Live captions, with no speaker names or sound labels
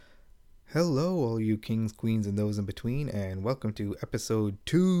Hello, all you kings, queens, and those in between, and welcome to episode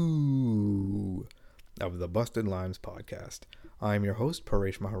 2 of the Busted Limes podcast. I'm your host,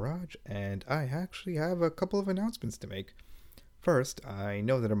 Paresh Maharaj, and I actually have a couple of announcements to make. First, I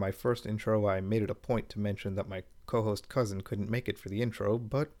know that in my first intro I made it a point to mention that my co-host cousin couldn't make it for the intro,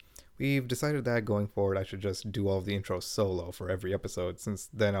 but we've decided that going forward I should just do all of the intros solo for every episode, since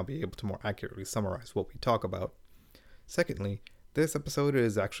then I'll be able to more accurately summarize what we talk about. Secondly, this episode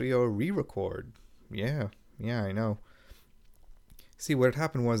is actually a re-record. Yeah, I know. See, what had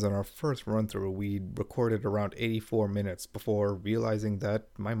happened was on our first run-through, we recorded around 84 minutes before realizing that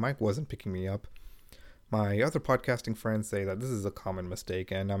my mic wasn't picking me up. My other podcasting friends say that this is a common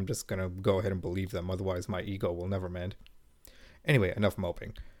mistake, and I'm just gonna go ahead and believe them, otherwise my ego will never mend. Anyway, enough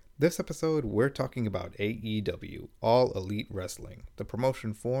moping. This episode, we're talking about AEW, All Elite Wrestling, the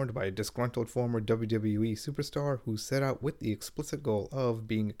promotion formed by a disgruntled former WWE superstar who set out with the explicit goal of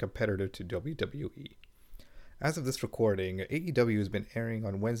being a competitor to WWE. As of this recording, AEW has been airing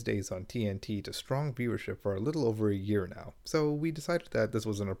on Wednesdays on TNT to strong viewership for a little over a year now, so we decided that this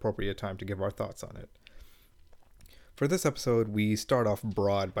was an appropriate time to give our thoughts on it. For this episode, we start off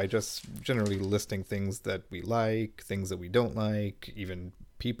broad by just generally listing things that we like, things that we don't like, even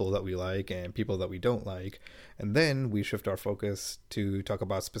people that we like and people that we don't like, and then we shift our focus to talk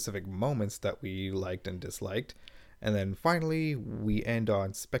about specific moments that we liked and disliked, and then finally we end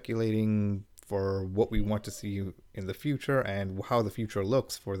on speculating for what we want to see in the future and how the future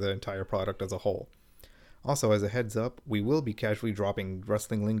looks for the entire product as a whole. Also, as a heads up, we will be casually dropping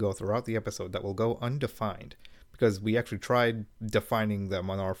wrestling lingo throughout the episode that will go undefined, because we actually tried defining them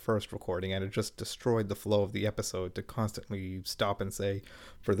on our first recording and it just destroyed the flow of the episode to constantly stop and say,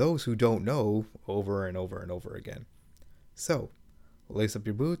 for those who don't know, over and over and over again. So, lace up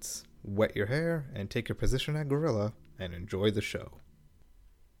your boots, wet your hair, and take your position at Gorilla, and enjoy the show.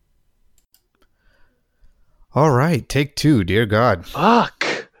 Alright, take two, dear God.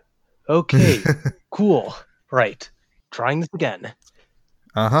 Fuck! Okay, cool. Right. Trying this again.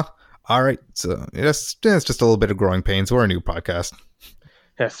 Uh-huh. Alright, so it's just a little bit of growing pains. We're a new podcast.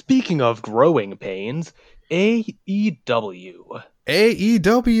 Speaking of growing pains, AEW.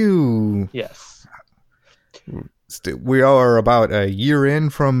 AEW! Yes. We are about a year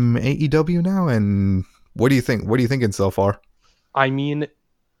in from AEW now, and what do you think? What are you thinking so far? I mean,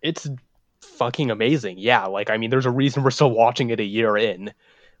 it's fucking amazing. Yeah, there's a reason we're still watching it a year in.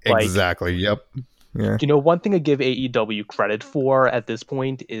 Exactly, yep. Yeah. One thing I give AEW credit for at this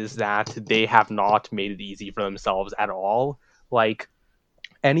point is that they have not made it easy for themselves at all. Like,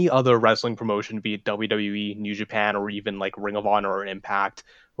 any other wrestling promotion, be it WWE, New Japan, or even like Ring of Honor or Impact,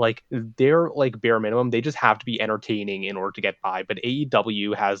 like they're like bare minimum, they just have to be entertaining in order to get by. But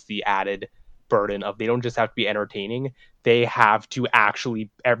AEW has the added burden of they don't just have to be entertaining, they have to actually,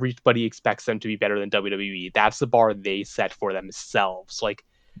 everybody expects them to be better than WWE. That's the bar they set for themselves.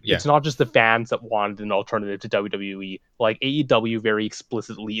 It's not just the fans that wanted an alternative to WWE. Like, AEW very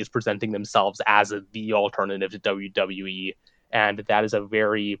explicitly is presenting themselves as the alternative to WWE, and that is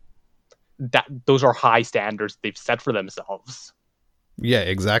those are high standards they've set for themselves. Yeah,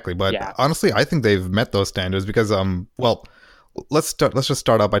 exactly. But honestly, I think they've met those standards because let's just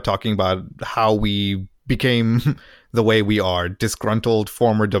start out by talking about how we became the way we are, disgruntled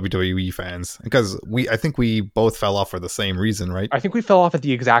former WWE fans, because I think we both fell off for the same reason, right? I think we fell off at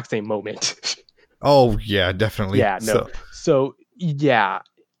the exact same moment. Oh yeah, definitely. Yeah, no. So yeah,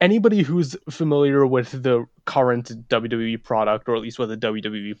 anybody who's familiar with the current WWE product, or at least what the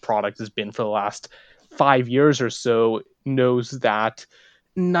WWE product has been for the last 5 years or so, knows that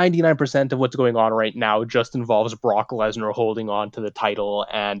 99% of what's going on right now just involves Brock Lesnar holding on to the title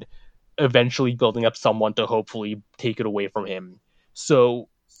and eventually building up someone to hopefully take it away from him. So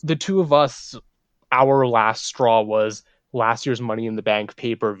the two of us, our last straw was last year's Money in the Bank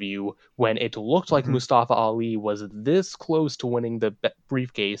pay-per-view, when it looked like Mustafa Ali was this close to winning the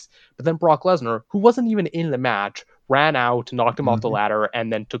briefcase, but then Brock Lesnar, who wasn't even in the match, ran out, knocked him off the ladder,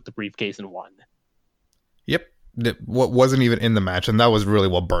 and then took the briefcase and won. Yep. What wasn't even in the match, and that was really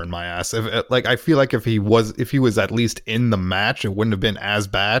what burned my ass. I feel like if he was at least in the match, it wouldn't have been as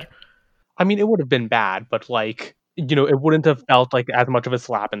bad. I mean, it would have been bad, but it wouldn't have felt like as much of a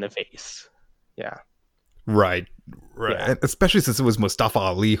slap in the face. Yeah. Right. Yeah. Especially since it was Mustafa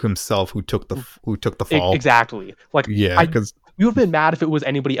Ali himself who took the fall. Exactly. Because you would have been mad if it was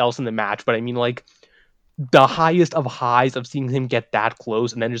anybody else in the match, but I mean, the highest of highs of seeing him get that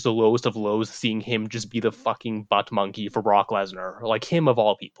close, and then just the lowest of lows seeing him just be the fucking butt monkey for Brock Lesnar, like him of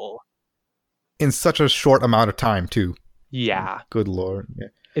all people, in such a short amount of time too. Yeah. Good lord. Yeah.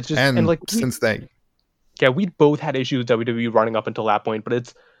 It's just since they we'd both had issues with WWE running up until that point, but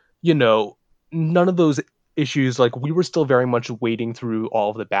it's you know, none of those issues, like, we were still very much wading through all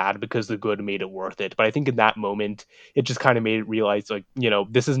of the bad because the good made it worth it. But I think in that moment, it just kind of made it realize, like,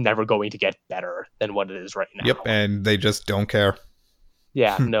 this is never going to get better than what it is right now. Yep, and they just don't care.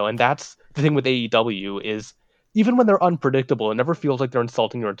 Yeah, no, and that's the thing with AEW is even when they're unpredictable, it never feels like they're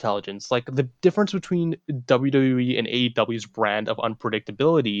insulting your intelligence. Like, the difference between WWE and AEW's brand of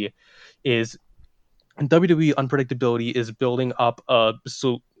unpredictability is WWE unpredictability is building up a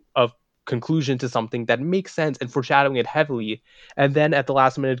conclusion to something that makes sense and foreshadowing it heavily, and then at the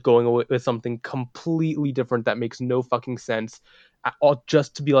last minute going away with something completely different that makes no fucking sense at all,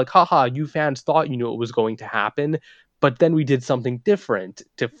 just to be like, haha, you fans thought you knew it was going to happen, but then we did something different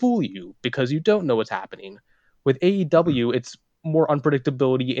to fool you because you don't know what's happening. With AEW, it's more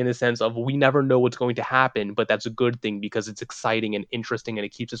unpredictability in the sense of we never know what's going to happen, but that's a good thing because it's exciting and interesting and it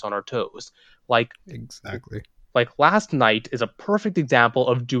keeps us on our toes. Exactly. Like, last night is a perfect example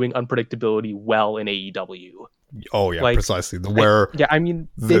of doing unpredictability well in AEW. Oh yeah, Like, precisely. We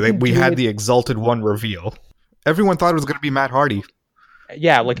had the Exalted One reveal. Everyone thought it was going to be Matt Hardy.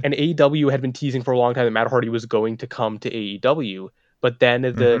 Yeah, like, and AEW had been teasing for a long time that Matt Hardy was going to come to AEW, but then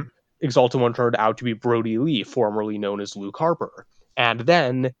the Exalted One turned out to be Brody Lee, formerly known as Luke Harper. And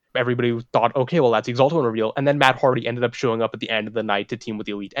then everybody thought, okay, well, that's the Exalted One reveal. And then Matt Hardy ended up showing up at the end of the night to team with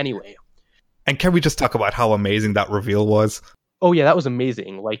the Elite anyway. And can we just talk about how amazing that reveal was? Oh yeah, that was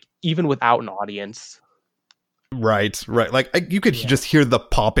amazing. Like, even without an audience. Right. Like, you could just hear the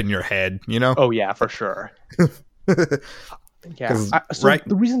pop in your head, Oh yeah, for sure. Yeah. The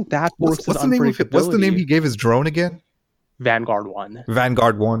reason that works what's the name he gave his drone again? Vanguard 1.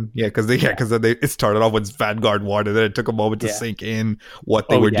 Vanguard 1. Yeah, because it started off with Vanguard 1, and then it took a moment to sink in what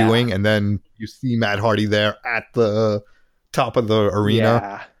they were doing, and then you see Matt Hardy there at the top of the arena.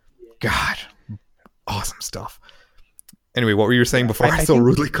 Yeah. God, awesome stuff. Anyway, what were you saying before I so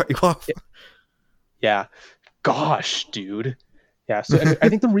rudely cut you off? Yeah. Gosh, dude. Yeah, so I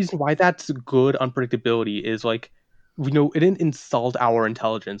think the reason why that's good unpredictability is, like, it didn't insult our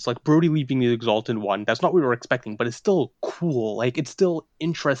intelligence. Like, Brody Lee being the Exalted One, that's not what we were expecting, but it's still cool. Like, it's still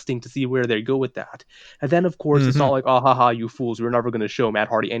interesting to see where they go with that. And then, of course, it's not like, oh, haha, you fools, we're never going to show Matt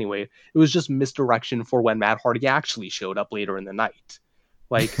Hardy anyway. It was just misdirection for when Matt Hardy actually showed up later in the night.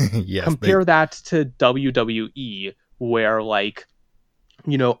 Like, compare that to WWE, where, like,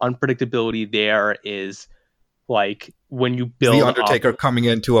 unpredictability there is, like, when you build The Undertaker coming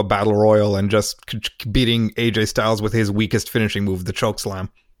into a battle royal and just beating AJ Styles with his weakest finishing move, the chokeslam.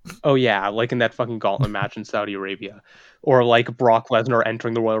 Oh yeah, like in that fucking gauntlet match in Saudi Arabia. Or like Brock Lesnar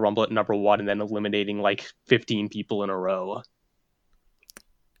entering the Royal Rumble at number 1 and then eliminating like 15 people in a row.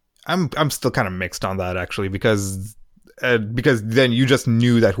 I'm still kind of mixed on that, actually, because then you just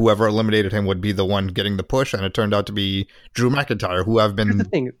knew that whoever eliminated him would be the one getting the push, and it turned out to be Drew McIntyre, who I've been... Here's the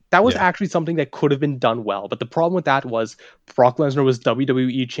thing, that was actually something that could have been done well, but the problem with that was Brock Lesnar was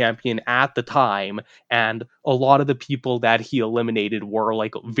WWE champion at the time, and a lot of the people that he eliminated were,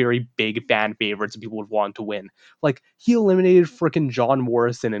 like, very big fan favorites and people would want to win. Like, he eliminated frickin' John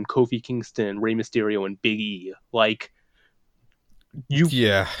Morrison and Kofi Kingston and Rey Mysterio and Big E. Like,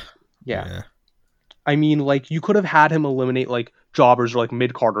 Yeah. I mean, like, you could have had him eliminate, like, jobbers or, like,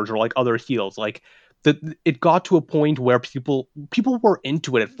 mid-carders or, like, other heels. Like, it got to a point where people were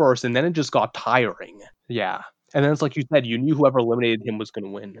into it at first, and then it just got tiring. Yeah. And then it's like you said, you knew whoever eliminated him was going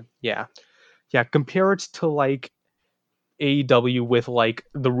to win. Yeah. Yeah, compare it to, like, AEW with, like,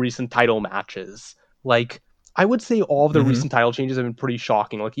 the recent title matches. Like, I would say all of the recent title changes have been pretty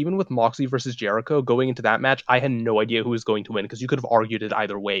shocking. Like, even with Moxley versus Jericho, going into that match, I had no idea who was going to win, because you could have argued it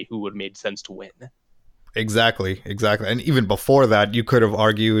either way who would have made sense to win. Exactly. And even before that, you could have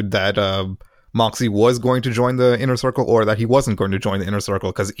argued that Moxley was going to join the Inner Circle or that he wasn't going to join the Inner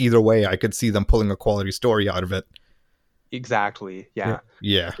Circle, because either way, I could see them pulling a quality story out of it. Exactly. Yeah.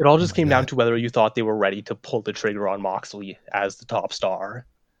 It all just came down to whether you thought they were ready to pull the trigger on Moxley as the top star.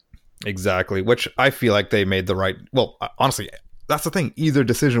 Exactly, which I feel like they made the right... Well, honestly, that's the thing. Either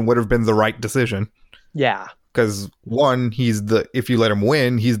decision would have been the right decision. Yeah. Because, one, if you let him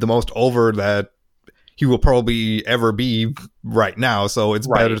been, he's the most over that he will probably ever be right now, so it's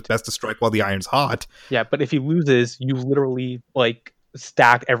best to strike while the iron's hot. Yeah, but if he loses, you literally, like,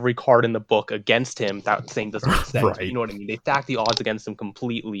 stack every card in the book against him. That saying doesn't make sense. Right. You know what I mean? They stack the odds against him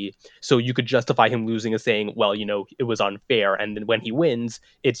completely, so you could justify him losing as saying, well, it was unfair, and then when he wins,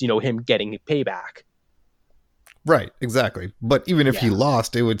 it's, him getting payback. Right, exactly. But even if he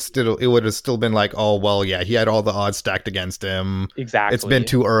lost, it would have still been like, oh, well, yeah, he had all the odds stacked against him. Exactly. It's been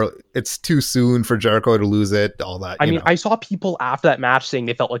too early. It's too soon for Jericho to lose it, all that. I mean, I saw people after that match saying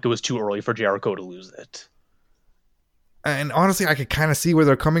they felt like it was too early for Jericho to lose it. And honestly, I could kind of see where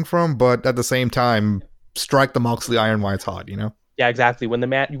they're coming from, but at the same time, strike the Moxley iron while it's hot, you know? Yeah, exactly.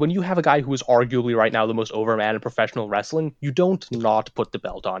 When you have a guy who is arguably right now the most over man in professional wrestling, you don't not put the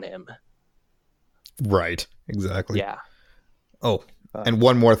belt on him. Right, exactly. Yeah. Oh, and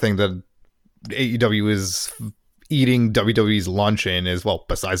one more thing that AEW is eating WWE's lunch in is, well,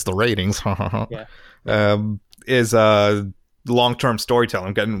 besides the ratings, is long-term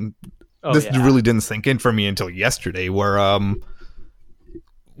storytelling. This really didn't sink in for me until yesterday, where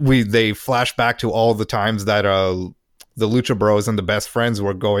they flash back to all the times that the Lucha Bros and the Best Friends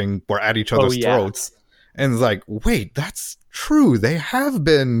were at each other's throats, and it's like, wait, that's true. They have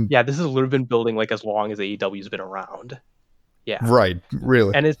been. Yeah, this has literally been building like as long as AEW's been around. Yeah, right,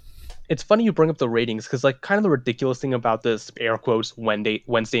 really. And it's funny you bring up the ratings, because like kind of the ridiculous thing about this air quotes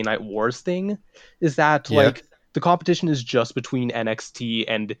Wednesday Night Wars thing is that like the competition is just between NXT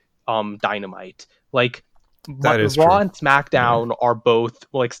and Dynamite. Like Raw and SmackDown are both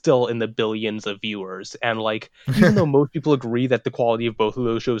like still in the billions of viewers, and like even though most people agree that the quality of both of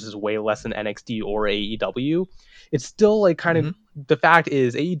those shows is way less than NXT or AEW, it's still like kind of the fact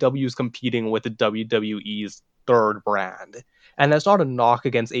is AEW is competing with the WWE's third brand. And that's not a knock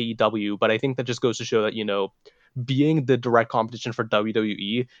against AEW, but I think that just goes to show that, you know, being the direct competition for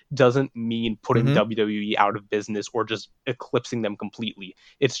WWE doesn't mean putting WWE out of business or just eclipsing them completely.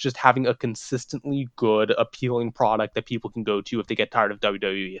 It's just having a consistently good, appealing product that people can go to if they get tired of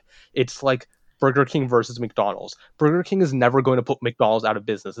WWE. It's like Burger King versus McDonald's. Burger King is never going to put McDonald's out of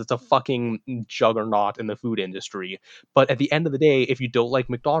business. It's a fucking juggernaut in the food industry. But at the end of the day, if you don't like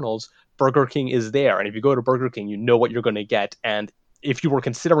McDonald's, Burger King is there. And if you go to Burger King, you know what you're going to get. And if you were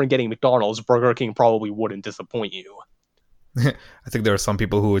considering getting McDonald's, Burger King probably wouldn't disappoint you. I think there are some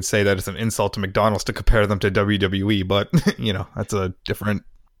people who would say that it's an insult to McDonald's to compare them to WWE, but, you know,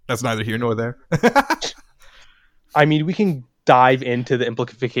 that's neither here nor there. I mean, we can dive into the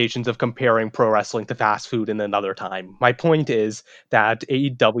implications of comparing pro wrestling to fast food in another time. My point is that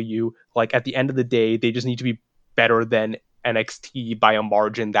AEW, like at the end of the day, they just need to be better than NXT by a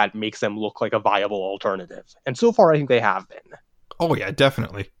margin that makes them look like a viable alternative. And so far, I think they have been. Oh, yeah,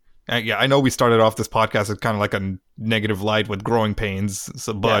 definitely. Yeah, I know we started off this podcast as kind of like a negative light with Growing Pains,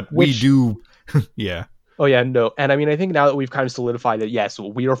 but we do, yeah. Oh, yeah, no. And I mean, I think now that we've kind of solidified that, yes,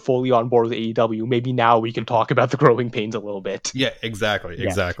 we are fully on board with AEW, maybe now we can talk about the Growing Pains a little bit. Yeah, exactly.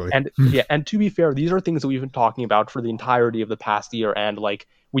 And to be fair, these are things that we've been talking about for the entirety of the past year, and like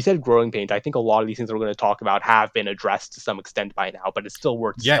we said Growing Pains, I think a lot of these things that we're going to talk about have been addressed to some extent by now, but it's still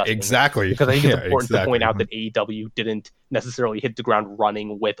worth discussing. Yeah, exactly. Because I think it's important to point out that AEW didn't necessarily hit the ground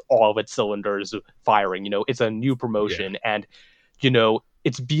running with all of its cylinders firing. You know, it's a new promotion, and, you know,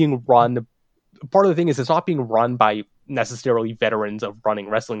 it's being run. Part of the thing is it's not being run by necessarily veterans of running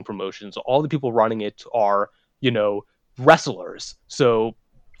wrestling promotions. All the people running it are, you know, wrestlers. So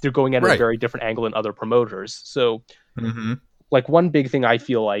they're going at a very different angle than other promoters. So like one big thing I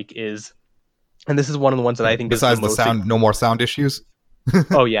feel like is, and this is one of the ones that I think besides is the sound, no more sound issues.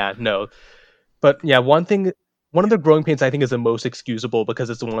 Oh yeah, no. But yeah, one of the Growing Pains I think is the most excusable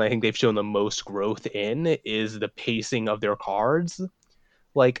because it's the one I think they've shown the most growth in is the pacing of their cards.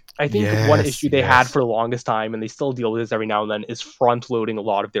 Like, I think one issue they had for the longest time, and they still deal with this every now and then, is front-loading a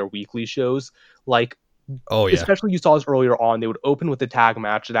lot of their weekly shows. Like, especially you saw this earlier on, they would open with a tag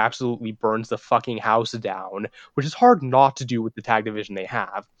match that absolutely burns the fucking house down, which is hard not to do with the tag division they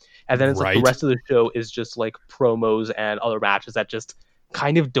have. And then it's like the rest of the show is just like promos and other matches that just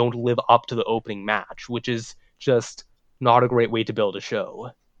kind of don't live up to the opening match, which is just not a great way to build a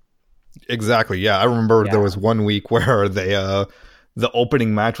show. Exactly, yeah. I remember there was one week where they... the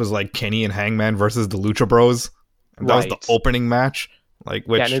opening match was like Kenny and Hangman versus the Lucha Bros. And that was the opening match. Like,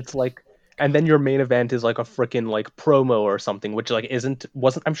 which... Yeah, and it's like... And then your main event is like a freaking like promo or something, which like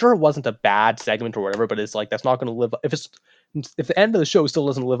wasn't... I'm sure it wasn't a bad segment or whatever, but it's like, that's not going to live... If the end of the show still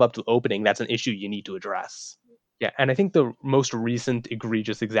doesn't live up to the opening, that's an issue you need to address. Yeah, and I think the most recent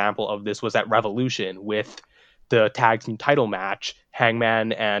egregious example of this was at Revolution with the tag team title match,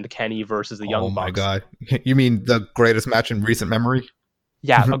 Hangman and Kenny versus the Young Bucks. Oh my god. You mean the greatest match in recent memory?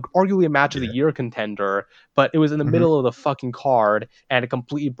 Yeah, arguably a match of the year contender, but it was in the middle of the fucking card, and it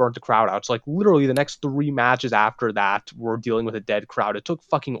completely burnt the crowd out. So like literally the next 3 matches after that were dealing with a dead crowd. It took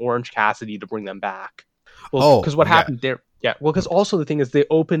fucking Orange Cassidy to bring them back. Well, because what happened there... Yeah, well, because also the thing is they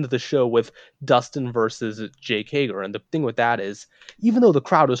opened the show with Dustin versus Jake Hager, and the thing with that is, even though the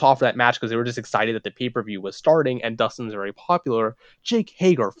crowd was off for that match because they were just excited that the pay-per-view was starting and Dustin's very popular, Jake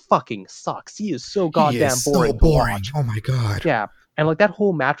Hager fucking sucks. He is so goddamn boring. So boring. Oh my god. Yeah, And like that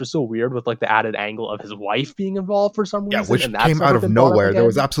whole match was so weird with like the added angle of his wife being involved for some reason. which and that's came out never of been brought up nowhere. There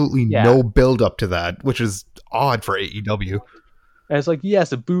was again. absolutely Yeah. no build up to that, which is odd for AEW. And it's like,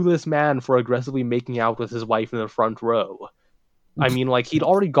 yes, a bootless man for aggressively making out with his wife in the front row. I mean, like, he'd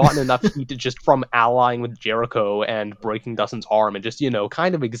already gotten enough heat just from allying with Jericho and breaking Dustin's arm and just, you know,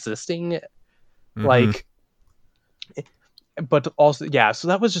 kind of existing. Mhm. Like, but also, yeah, so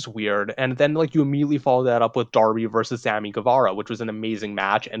that was just weird. And then, like, you immediately follow that up with Darby versus Sammy Guevara, which was an amazing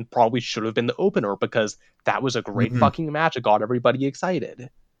match and probably should have been the opener because that was a great Mhm. fucking match. It got everybody excited.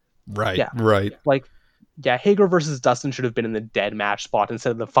 Right, Yeah. right. Like, yeah, Hager versus Dustin should have been in the dead match spot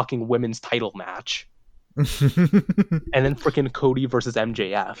instead of the fucking women's title match. And then freaking Cody versus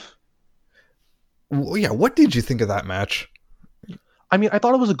MJF. Well, yeah, what did you think of that match? I mean, I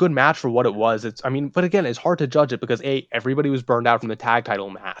thought it was a good match for what it was. But again, it's hard to judge it because everybody was burned out from the tag title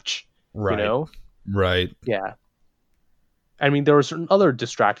match. Right. You know? Right. Yeah. I mean, there were certain other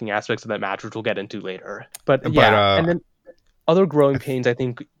distracting aspects of that match, which we'll get into later. But yeah, and then other growing pains, I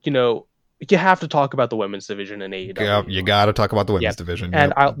think, you know, you have to talk about the women's division in AEW. Yeah, you got to talk about the women's division.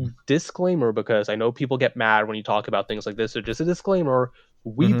 And I'll disclaimer, because I know people get mad when you talk about things like this. So just a disclaimer,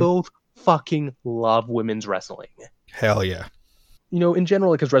 we both fucking love women's wrestling. Hell yeah. You know, in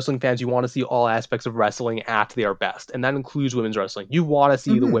general, like as wrestling fans, you want to see all aspects of wrestling at their best. And that includes women's wrestling. You want to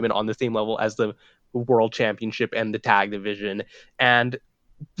see the women on the same level as the world championship and the tag division. And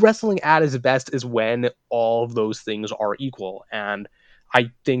wrestling at its best is when all of those things are equal. And I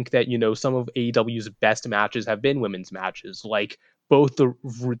think that, you know, some of AEW's best matches have been women's matches. Like both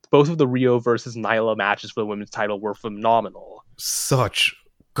of the Rio versus Nyla matches for the women's title were phenomenal. Such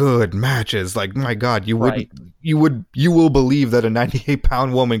good matches. Like, my God, you will believe that a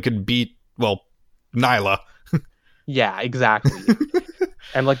 98-pound woman could beat, well, Nyla. Yeah, exactly.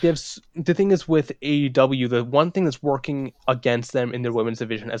 And like the thing is with AEW, the one thing that's working against them in their women's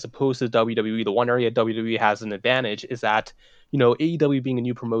division as opposed to WWE, the one area WWE has an advantage is that, you know, AEW being a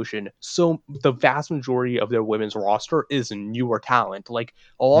new promotion, so the vast majority of their women's roster is newer talent. Like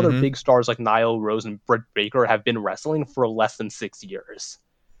a lot of big stars like Nyla Rose and Britt Baker have been wrestling for less than 6 years.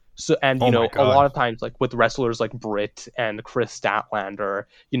 So, and, you know, a lot of times, like with wrestlers like Britt and Chris Statlander,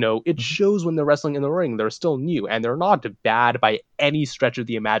 you know, it shows when they're wrestling in the ring, they're still new and they're not bad by any stretch of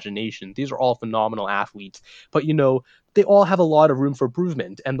the imagination. These are all phenomenal athletes, but, you know, they all have a lot of room for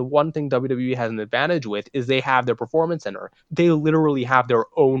improvement. And the one thing WWE has an advantage with is they have their performance center. They literally have their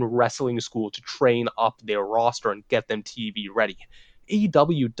own wrestling school to train up their roster and get them TV ready.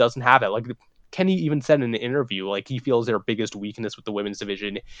 AEW doesn't have that. Like, Kenny even said in an interview, like he feels their biggest weakness with the women's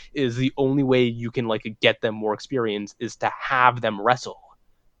division is the only way you can like get them more experience is to have them wrestle.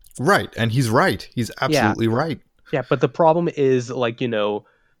 Right, and he's right. He's absolutely right. Yeah, but the problem is like, you know,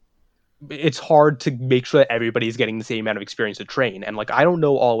 it's hard to make sure that everybody's getting the same amount of experience to train. And like, I don't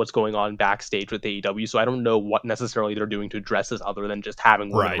know all what's going on backstage with AEW, so I don't know what necessarily they're doing to address this other than just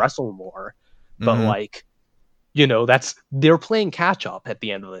having women wrestle more. But like, you know, they're playing catch up at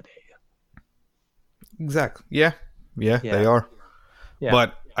the end of the day. Exactly. Yeah, they are. Yeah.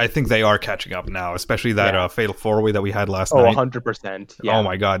 But I think they are catching up now, especially that Fatal 4-Way that we had last night. 100%. Yeah. Oh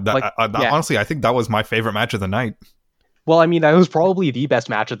my God. Honestly, I think that was my favorite match of the night. Well, I mean, that was probably the best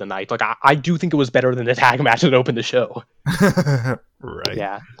match of the night. Like, I do think it was better than the tag match that opened the show. Right.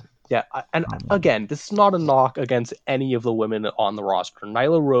 Yeah. Yeah. And again, this is not a knock against any of the women on the roster.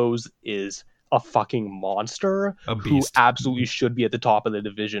 Nyla Rose is a fucking monster who absolutely should be at the top of the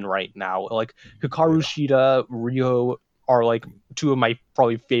division right now. Like Hikaru Shida, Rio are like two of my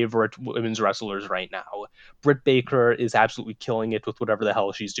probably favorite women's wrestlers right now. Britt Baker is absolutely killing it with whatever the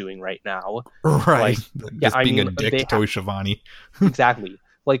hell she's doing right now. Right. Just being a dick to Toy Schiavone. Exactly.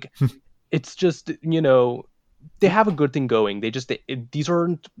 Like it's just, you know, they have a good thing going. These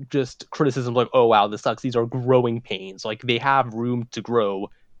aren't just criticisms like, oh wow, this sucks. These are growing pains. Like they have room to grow.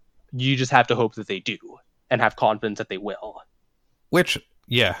 You just have to hope that they do and have confidence that they will. Which,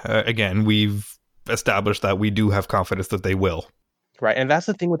 again, we've established that we do have confidence that they will. Right. And that's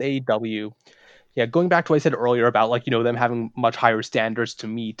the thing with AEW. Yeah, going back to what I said earlier about, like, you know, them having much higher standards to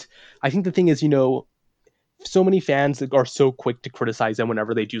meet. I think the thing is, you know, so many fans are so quick to criticize them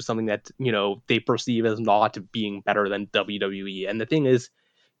whenever they do something that, you know, they perceive as not being better than WWE. And the thing is,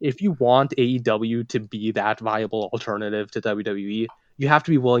 if you want AEW to be that viable alternative to WWE, you have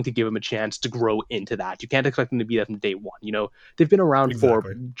to be willing to give them a chance to grow into that. You can't expect them to be that from day one. You know, they've been around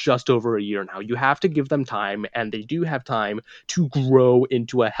for just over a year now. You have to give them time, and they do have time to grow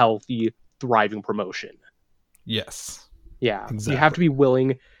into a healthy, thriving promotion. Yes. Yeah. Exactly. You have to be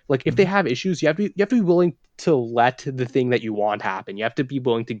willing. Like, if they have issues, you have to be willing to let the thing that you want happen. You have to be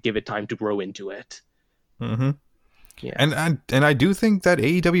willing to give it time to grow into it. Mm-hmm. Yeah. And I do think that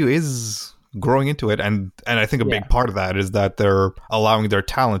AEW is growing into it, and I think a big part of that is that they're allowing their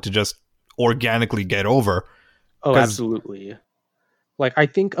talent to just organically get over. Oh, absolutely. Like, I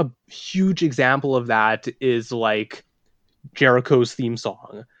think a huge example of that is like Jericho's theme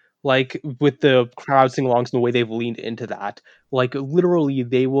song. Like, with the crowd sing alongs and the way they've leaned into that. Like, literally,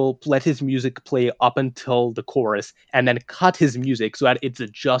 they will let his music play up until the chorus and then cut his music so that it's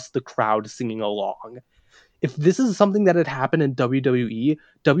just the crowd singing along. If this is something that had happened in WWE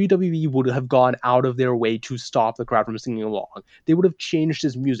would have gone out of their way to stop the crowd from singing along. They would have changed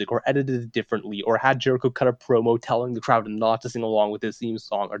his music or edited it differently or had Jericho cut a promo telling the crowd not to sing along with his theme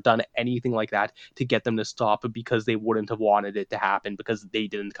song or done anything like that to get them to stop because they wouldn't have wanted it to happen because they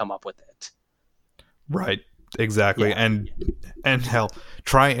didn't come up with it. Right. Exactly. Yeah. And hell,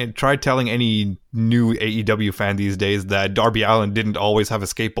 try telling any new AEW fan these days that Darby Allin didn't always have a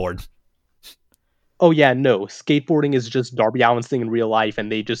skateboard. Oh yeah, no. Skateboarding is just Darby Allin's thing in real life,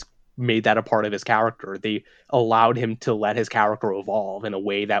 and they just made that a part of his character. They allowed him to let his character evolve in a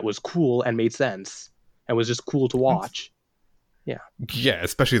way that was cool and made sense, and was just cool to watch. Yeah. Yeah,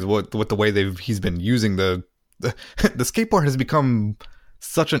 especially with the way he's been using the skateboard has become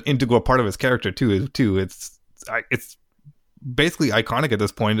such an integral part of his character too. It's basically iconic at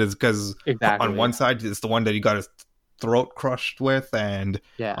this point, is because on one side it's the one that he got his throat crushed with, and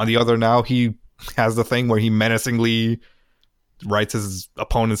on the other now he has the thing where he menacingly writes his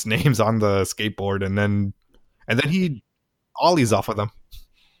opponent's names on the skateboard, and then he ollies off of them.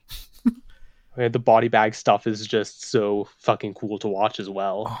 The body bag stuff is just so fucking cool to watch as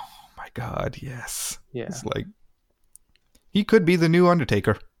well. Oh my god, yes. Yeah. It's like he could be the new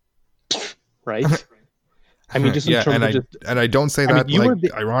Undertaker. Right? I mean, just in terms of and I don't say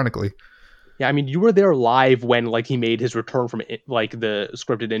that ironically. Yeah, I mean, you were there live when like he made his return from like the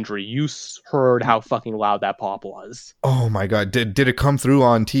scripted injury. You heard how fucking loud that pop was. Oh my god, did it come through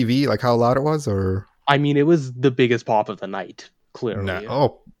on TV? Like how loud it was, or? I mean, it was the biggest pop of the night, clearly. Nah.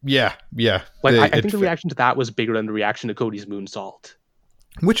 Oh yeah. Like I think the reaction to that was bigger than the reaction to Cody's moonsault,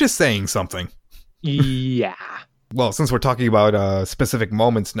 which is saying something. Yeah. Well, since we're talking about specific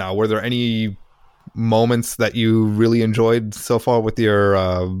moments now, were there any moments that you really enjoyed so far with your?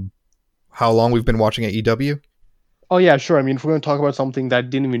 How long we've been watching AEW? Oh yeah, sure. I mean, if we're going to talk about something that I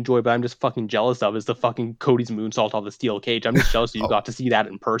didn't even enjoy, but I'm just fucking jealous of, is the fucking Cody's moonsault on the steel cage. I'm just jealous you got to see that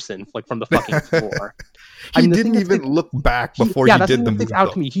in person, like from the fucking floor. He didn't even look back before he did the moonsault.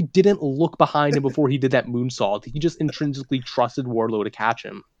 Out to me. He didn't look behind him before he did that moonsault. He just intrinsically trusted Wardlow to catch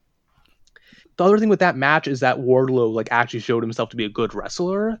him. The other thing with that match is that Wardlow like actually showed himself to be a good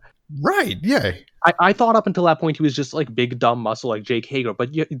wrestler. Right, yeah. I thought up until that point he was just like big dumb muscle like Jake Hager, but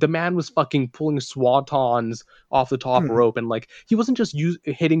the man was fucking pulling swatons off the top rope, and like he wasn't just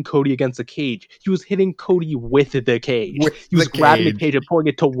hitting Cody against the cage, he was hitting Cody with the cage. He was grabbing the cage and pulling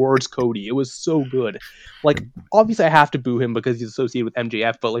it towards Cody. It was so good. Like obviously I have to boo him because he's associated with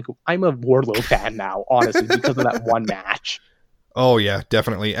MJF, but like I'm a Wardlow fan now, honestly, because of that one match. Oh yeah,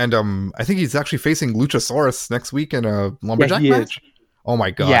 definitely. And I think he's actually facing Luchasaurus next week in a lumberjack match. Oh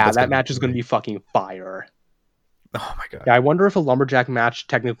my god. Yeah, that match is going to be fucking fire. Oh my god. Yeah, I wonder if a lumberjack match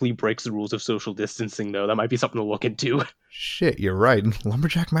technically breaks the rules of social distancing, though. That might be something to look into. Shit, you're right.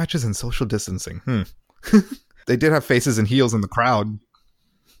 Lumberjack matches and social distancing. They did have faces and heels in the crowd.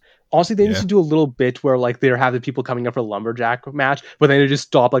 Honestly, they need to do a little bit where like they're having people coming up for a lumberjack match, but then they just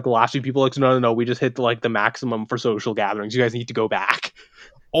stop like the last few people. Like, no, we just hit like the maximum for social gatherings. You guys need to go back.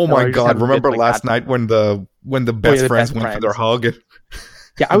 Oh my god! Remember last night when the best friends went for their hug?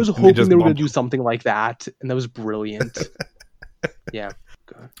 Yeah, I was hoping they were going to do something like that, and that was brilliant. Yeah.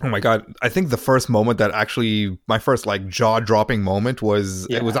 Oh my god! I think the first moment that actually my first like jaw-dropping moment was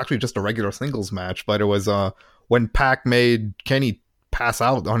it was actually just a regular singles match, but it was when Pac made Kenny pass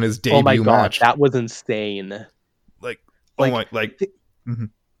out on his debut match. Oh my god, that was insane!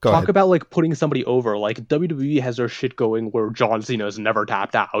 Talk about like putting somebody over. Like WWE has their shit going where John Cena's never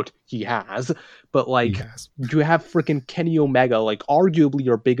tapped out. He has. But like you have freaking Kenny Omega, like arguably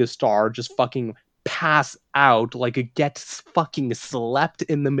your biggest star, just fucking pass out, like gets fucking slept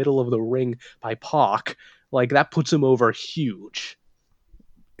in the middle of the ring by Pac. Like that puts him over huge.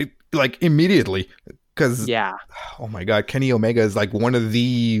 Like immediately. Because oh my god, Kenny Omega is like one of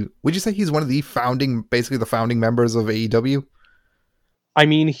the, would you say he's one of the founding members of AEW? I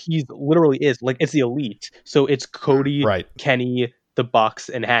mean, he's literally is like it's the elite. So it's Cody, Kenny, the Bucks,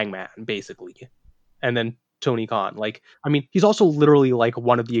 and Hangman basically, and then Tony Khan. Like, I mean, he's also literally like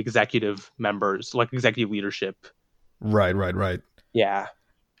one of the executive members, like executive leadership. Right. Yeah,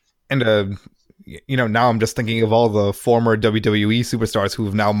 and Now I'm just thinking of all the former WWE superstars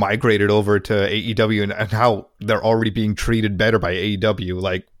who've now migrated over to AEW and how they're already being treated better by AEW.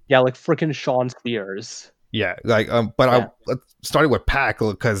 Like, Yeah, like freaking Sean Spears. yeah, like, but Yeah. I started with Pac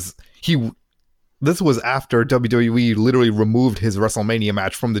because this was after WWE literally removed his WrestleMania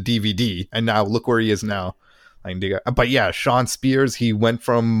match from the DVD, and now look where he is now. But yeah, Sean Spears, he went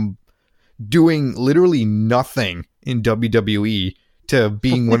from doing literally nothing in WWE to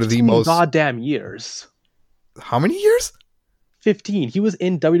being one of the 15 most goddamn years. How many years? 15. He was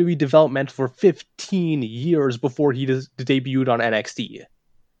in WWE development for 15 years before he debuted on NXT.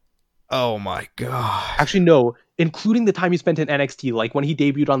 Oh my god. Actually, no. Including the time he spent in NXT, like when he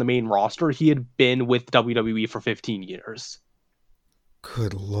debuted on the main roster, he had been with WWE for 15 years.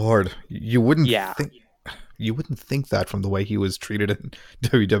 Good lord. You wouldn't Yeah. think that from the way he was treated in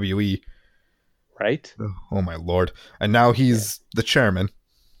WWE. Right? Oh my lord. And now he's the chairman.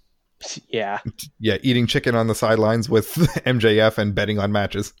 Yeah. Yeah, eating chicken on the sidelines with MJF and betting on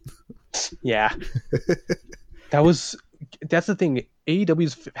matches. Yeah. That's the thing.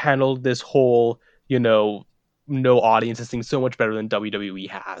 AEW's handled this whole, no audiences thing so much better than WWE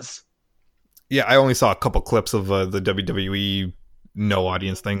has. Yeah, I only saw a couple clips of the WWE no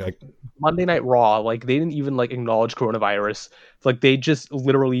audience thing. Like Monday Night Raw, like they didn't even like acknowledge coronavirus. Like they just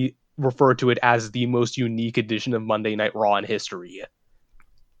literally referred to it as the most unique edition of Monday Night Raw in history.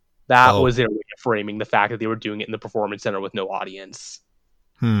 That was their way of framing the fact that they were doing it in the Performance Center with no audience.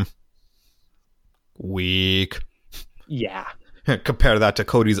 Weak. Yeah. Compare that to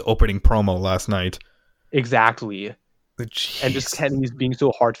Cody's opening promo last night. Exactly. Jeez. And just Kenny's being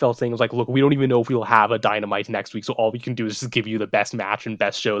so heartfelt, saying like, look, we don't even know if we'll have a Dynamite next week, so all we can do is just give you the best match and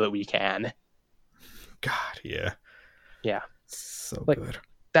best show that we can. God, yeah. Yeah. So like, good.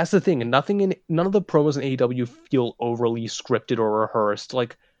 That's the thing. None of the promos in AEW feel overly scripted or rehearsed.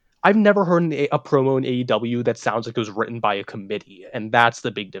 Like, I've never heard a promo in AEW that sounds like it was written by a committee, and that's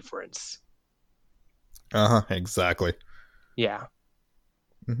the big difference. Exactly. Yeah.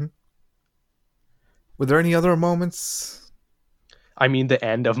 Mm-hmm. Were there any other moments? I mean, the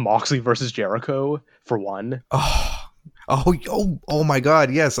end of Moxley versus Jericho, for one. Oh my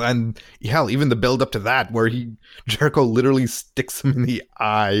god, yes. And hell, even the build up to that, where Jericho literally sticks him in the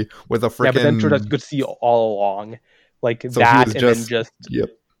eye with a freaking... Yeah, but then sure, that's good to see all along. Like, so that, and then just... Yep.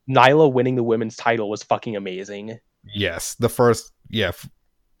 Nyla winning the women's title was fucking amazing. Yes, the first... Yeah.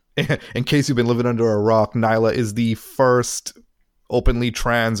 In case you've been living under a rock, Nyla is the first openly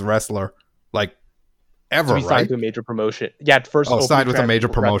trans wrestler, like, ever, to be signed to a major promotion. Yeah, first signed with a major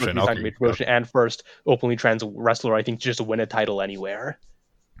promotion. Okay. Major promotion, and first openly trans wrestler, I think, just to win a title anywhere.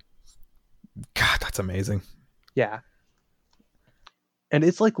 God, that's amazing. Yeah. And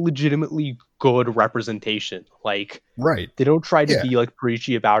it's like legitimately good representation. Like, right. They don't try to be like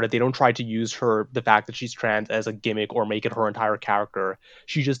preachy about it. They don't try to use the fact that she's trans as a gimmick or make it her entire character.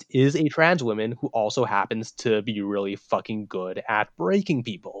 She just is a trans woman who also happens to be really fucking good at breaking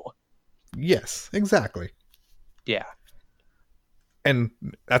people. Yes, exactly. Yeah. And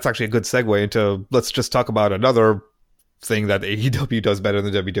that's actually a good segue into, let's just talk about another thing that AEW does better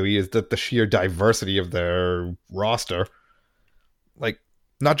than WWE is that the sheer diversity of their roster. Like,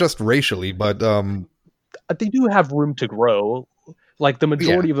 not just racially, but they do have room to grow. Like, the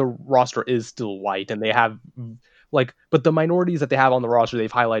majority of the roster is still white, and they have but the minorities that they have on the roster,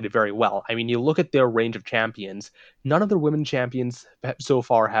 they've highlighted very well. I mean, you look at their range of champions, none of their women champions so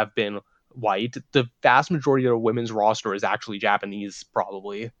far have been white. The vast majority of their women's roster is actually Japanese,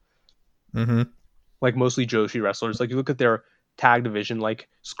 probably. Mm-hmm. Like, mostly Joshi wrestlers. Like, you look at their tag division, like,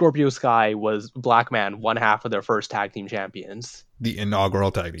 Scorpio Sky was Black Man, one half of their first tag team champions. The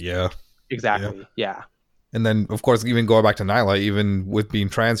inaugural tag, yeah. Exactly, yeah. And then, of course, even going back to Nyla, even with being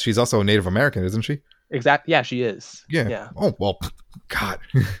trans, she's also a Native American, isn't she? Exactly. Yeah, she is. Yeah. Oh, well, God.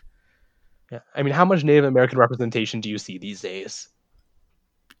 Yeah. I mean, how much Native American representation do you see these days?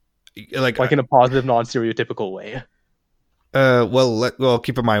 Like in a positive, non-stereotypical way. Well,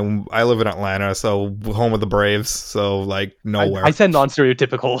 keep in mind, I live in Atlanta, so home of the Braves, so, like, nowhere. I said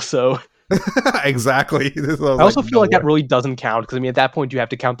non-stereotypical, so... Exactly. I also feel like that really doesn't count, because, I mean, at that point, you have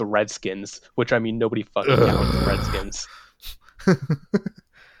to count the Redskins, which, I mean, nobody fucking counts the Redskins.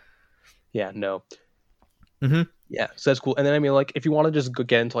 Yeah, no. Mm-hmm. Yeah, so that's cool. And then, I mean, like, if you want to just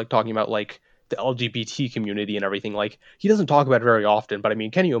get into, like, talking about, like, the LGBT community and everything, like, he doesn't talk about it very often, but, I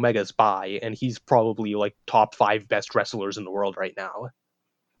mean, Kenny Omega's bi, and he's probably, like, top 5 best wrestlers in the world right now.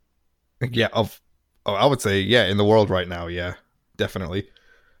 Yeah, I would say, yeah, in the world right now, yeah, definitely.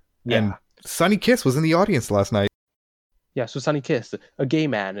 Yeah. And Sonny Kiss was in the audience last night. Yeah, so Sonny Kiss, a gay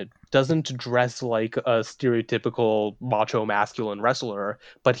man, doesn't dress like a stereotypical macho masculine wrestler,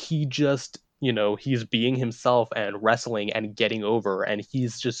 but he just he's being himself and wrestling and getting over, and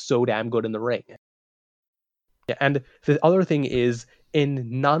he's just so damn good in the ring. Yeah, and the other thing is,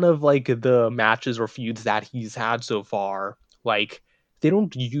 in none of like the matches or feuds that he's had so far, like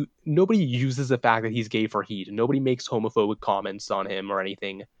nobody uses the fact that he's gay for heat. Nobody makes homophobic comments on him or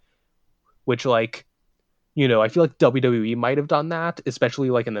anything, which like, I feel like WWE might have done that, especially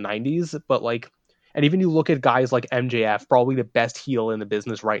like in the 90s, but like, and even you look at guys like MJF, probably the best heel in the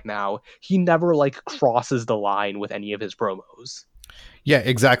business right now, he never like crosses the line with any of his promos. Yeah,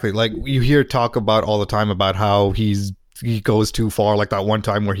 exactly. Like you hear talk about all the time about how he goes too far, like that one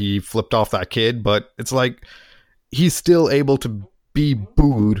time where he flipped off that kid, but it's like he's still able to be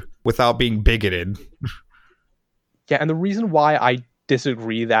booed without being bigoted. Yeah, and the reason why I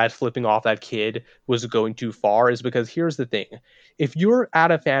disagree that flipping off that kid was going too far is because here's the thing. If you're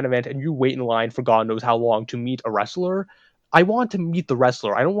at a fan event and you wait in line for God knows how long to meet a wrestler, I want to meet the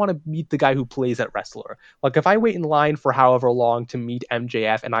wrestler. I don't want to meet the guy who plays that wrestler. Like if I wait in line for however long to meet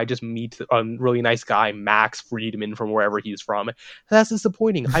MJF and I just meet a really nice guy, Max Friedman from wherever he's from, that's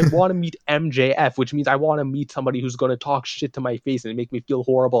disappointing. I want to meet MJF, which means I want to meet somebody who's going to talk shit to my face and make me feel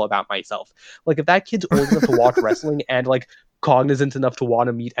horrible about myself. Like if that kid's old enough to watch wrestling and like cognizant enough to want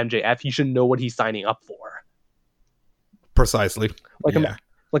to meet MJF, he should know what he's signing up for. Precisely. Like yeah.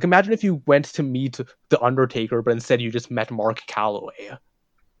 Like, imagine if you went to meet The Undertaker, but instead you just met Mark Calloway.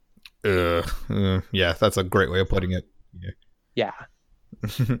 Yeah, that's a great way of putting it. Yeah.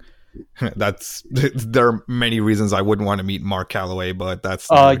 There are many reasons I wouldn't want to meet Mark Calloway, but that's...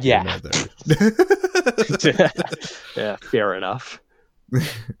 yeah. Yeah, fair enough.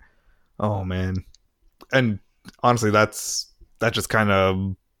 Oh, man. And honestly, that just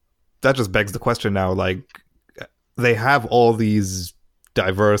begs the question now, like, they have all these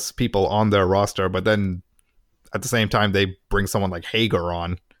diverse people on their roster, but then at the same time they bring someone like Hager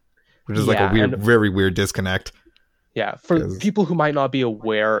on, which is like a very weird disconnect. Yeah, for people who might not be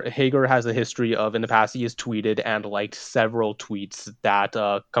aware, Hager has a history of, in the past, he has tweeted and liked several tweets that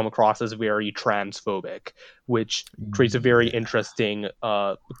come across as very transphobic, which creates a very interesting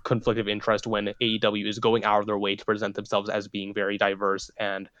conflict of interest when AEW is going out of their way to present themselves as being very diverse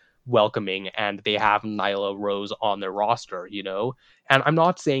and welcoming, and they have Nyla Rose on their roster, and I'm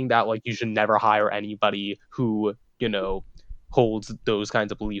not saying that like you should never hire anybody who holds those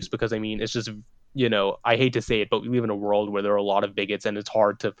kinds of beliefs, because I mean it's just I hate to say it, but we live in a world where there are a lot of bigots and it's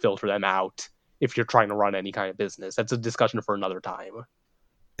hard to filter them out if you're trying to run any kind of business. That's a discussion for another time.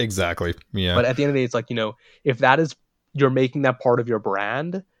 Exactly. Yeah, but at the end of the day, it's like, if that is, you're making that part of your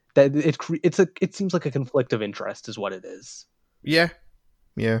brand, that it seems like a conflict of interest is what it is. Yeah.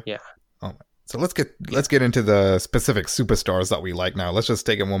 Oh, so let's get into the specific superstars that we like now. Let's just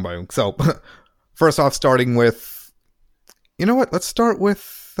take it one by one. So, first off, starting with, let's start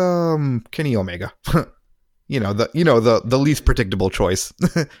with Kenny Omega. the least predictable choice.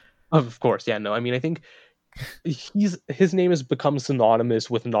 Of course, yeah. No, I mean, I think his name has become synonymous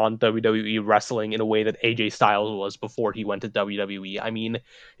with non-WWE wrestling in a way that AJ Styles was before he went to WWE. I mean,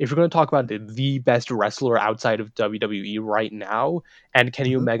 if you're going to talk about the best wrestler outside of WWE right now, and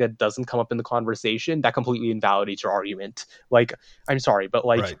Kenny Omega doesn't come up in the conversation, that completely invalidates your argument. Like, I'm sorry, but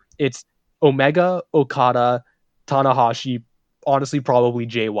like, It's Omega, Okada, Tanahashi, honestly, probably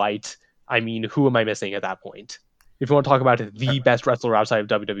Jay White. I mean, who am I missing at that point? If you want to talk about the best wrestler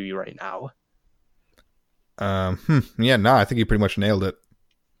outside of WWE right now. Yeah, no, I think you pretty much nailed it.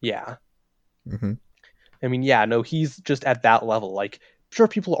 Yeah. I mean, yeah, no, he's just at that level. Like, sure,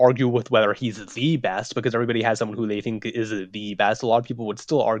 people argue with whether he's the best because everybody has someone who they think is the best. A lot of people would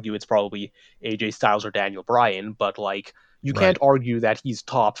still argue it's probably AJ Styles or Daniel Bryan, but like, you can't argue that he's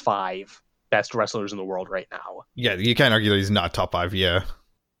top 5 best wrestlers in the world right now. Yeah, you can't argue that he's not top 5. Yeah.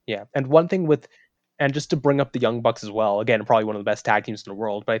 Yeah, and one thing with. And just to bring up the Young Bucks as well, again, probably one of the best tag teams in the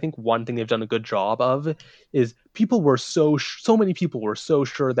world. But I think one thing they've done a good job of is so many people were so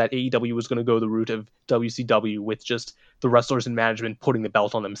sure that AEW was going to go the route of WCW with just the wrestlers and management putting the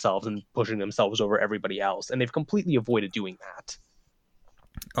belt on themselves and pushing themselves over everybody else. And they've completely avoided doing that.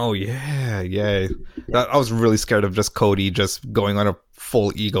 Oh, yeah. I was really scared of just Cody just going on a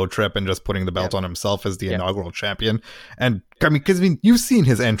full ego trip and just putting the belt on himself as the inaugural champion. And I mean, because you've seen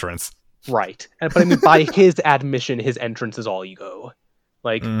his entrance. Right. But I mean, by his admission, his entrance is all ego.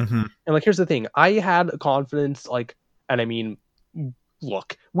 Like, and like, here's the thing. I had confidence, like, and I mean,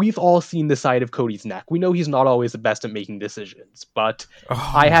 look, we've all seen the side of Cody's neck. We know he's not always the best at making decisions, but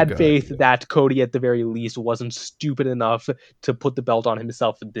I had faith that Cody, at the very least, wasn't stupid enough to put the belt on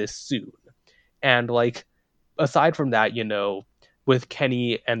himself this soon. And like, aside from that, with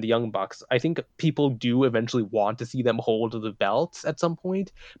Kenny and the Young Bucks, I think people do eventually want to see them hold the belts at some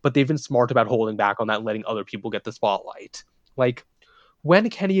point, but they've been smart about holding back on that, letting other people get the spotlight. Like, when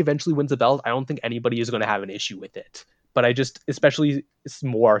Kenny eventually wins the belt, I don't think anybody is going to have an issue with it. But I just, especially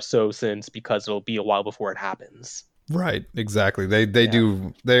more so because it'll be a while before it happens. Right, exactly.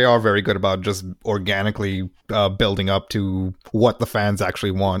 They are very good about just organically building up to what the fans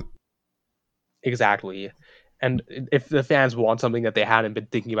actually want. Exactly. And if the fans want something that they hadn't been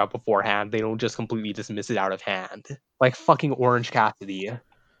thinking about beforehand, they don't just completely dismiss it out of hand. Like fucking Orange Cassidy.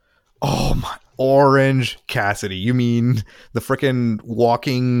 Oh my, Orange Cassidy. You mean the freaking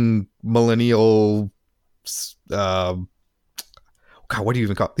walking millennial God, what do you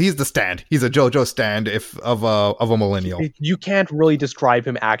even call it? He's the stand. He's a JoJo stand of a millennial. You can't really describe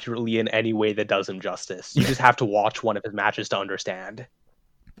him accurately in any way that does him justice. You just have to watch one of his matches to understand.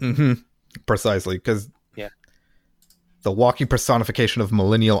 Mm-hmm. Precisely, because yeah, the walking personification of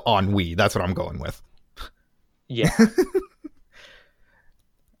millennial ennui. That's what I'm going with. Yeah.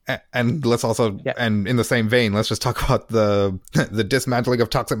 And let's also, and in the same vein, let's just talk about the dismantling of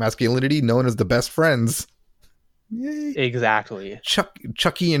toxic masculinity, known as the best friends. Yay. Exactly.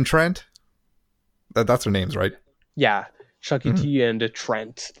 Chucky and Trent. That's their names, right? Yeah, Chucky T and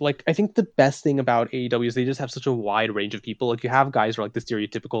Trent. Like, I think the best thing about AEW is they just have such a wide range of people. Like, you have guys who are like the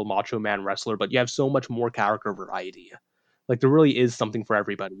stereotypical macho man wrestler, but you have so much more character variety. Like, there really is something for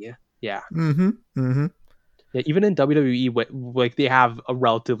everybody. Yeah. Mm-hmm. Mm-hmm. Yeah, even in WWE, like they have a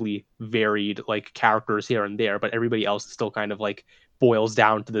relatively varied like characters here and there, but everybody else still kind of like boils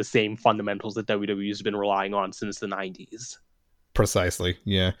down to the same fundamentals that WWE has been relying on since the 90s. Precisely,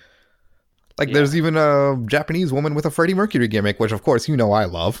 yeah. Like there's even a Japanese woman with a Freddie Mercury gimmick, which of course you know I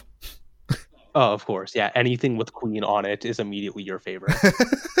love. Oh, of course, yeah. Anything with Queen on it is immediately your favorite.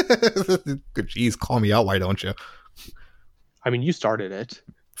 Jeez, call me out, why don't you? I mean, you started it.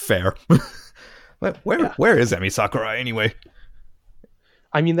 Fair. Where is Emi Sakura anyway?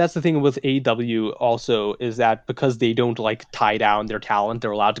 I mean, that's the thing with AEW also, is that because they don't like tie down their talent,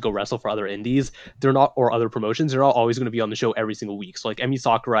 they're allowed to go wrestle for other indies. They're not, or other promotions. They're not always going to be on the show every single week. So like Emi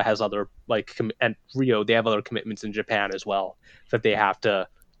Sakura has other like, and Rio, they have other commitments in Japan as well that they have to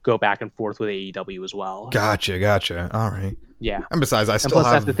go back and forth with AEW as well. Gotcha. All right. Yeah. And besides, that's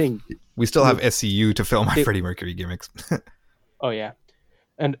the thing. We still have SCU to fill my Freddie Mercury gimmicks. Oh yeah,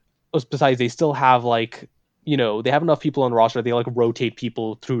 and besides, they still have like, you know, they have enough people on the roster. They like rotate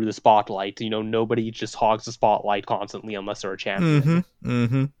people through the spotlight. You know, nobody just hogs the spotlight constantly unless they're a champion. Mm-hmm.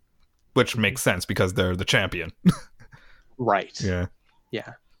 Mm-hmm. Which makes sense because they're the champion. Right. Yeah.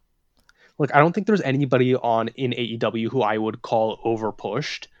 Yeah. Look, I don't think there's anybody in AEW who I would call over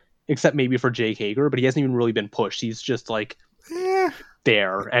pushed, except maybe for Jake Hager, but he hasn't even really been pushed. He's just like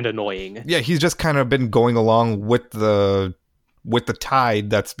there and annoying. Yeah, he's just kind of been going along with the tide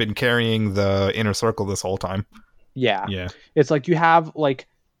that's been carrying the Inner Circle this whole time. Yeah. It's like you have like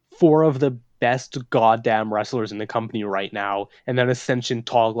 4 of the best goddamn wrestlers in the company right now, and then Ascension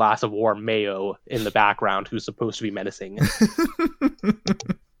Tall Glass of War Mayo in the background who's supposed to be menacing.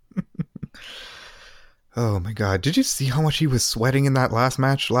 Oh my god, did you see how much he was sweating in that last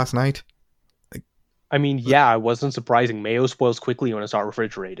match last night? Like, I mean, yeah, it wasn't surprising. Mayo spoils quickly when it's not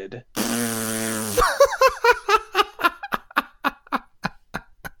refrigerated.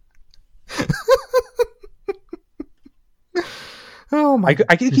 Oh my!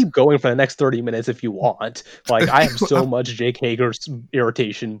 I can keep going for the next 30 minutes if you want. Like, I have so much Jake Hager's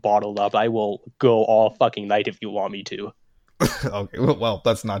irritation bottled up. I will go all fucking night if you want me to. Okay, well,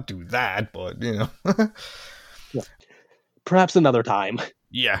 let's not do that, but, you know. Yeah. Perhaps another time.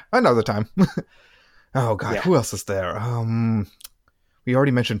 Yeah, another time. Oh, God, who else is there? We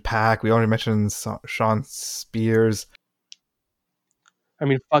already mentioned Pac. We already mentioned Sean Spears. I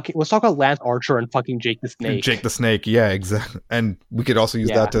mean, let's talk about Lance Archer and fucking Jake the Snake. Jake the Snake, yeah, exactly. And we could also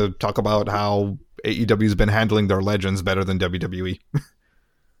use that to talk about how AEW's been handling their legends better than WWE.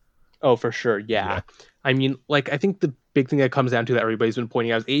 Oh, for sure, yeah. I mean, like, I think the big thing that comes down to that everybody's been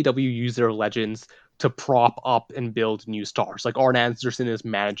pointing out is AEW use their legends to prop up and build new stars. Like, Arn Anderson is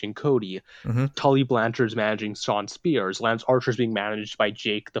managing Cody. Mm-hmm. Tully Blanchard's managing Sean Spears. Lance Archer's being managed by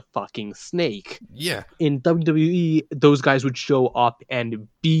Jake the fucking Snake. Yeah. In WWE, those guys would show up and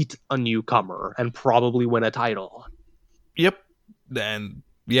beat a newcomer and probably win a title. Yep. And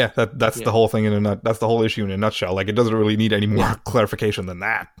yeah, that's the whole thing that's the whole issue in a nutshell. Like, it doesn't really need any more clarification than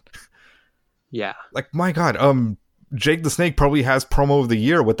that. Yeah. Like, my God, Jake the Snake probably has promo of the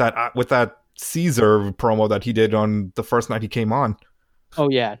year with that Caesar promo that he did on the first night he came on. Oh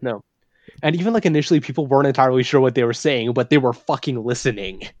yeah, no. And even like initially people weren't entirely sure what they were saying, but they were fucking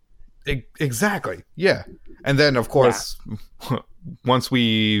listening. Exactly. Yeah. And then of course once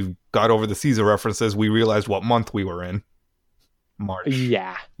we got over the Caesar references, we realized what month we were in. March.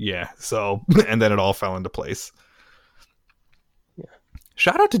 Yeah. Yeah. So, and then it all fell into place. Yeah.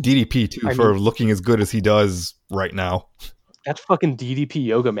 Shout out to DDP too for looking as good as he does right now. That fucking DDP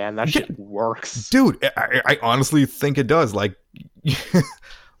yoga, man. That shit works. Dude, I honestly think it does. Like,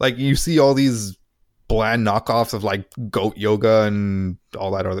 like you see all these bland knockoffs of like goat yoga and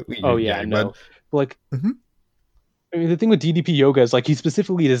all that other. Oh yeah, no. But like, I mean, the thing with DDP yoga is like he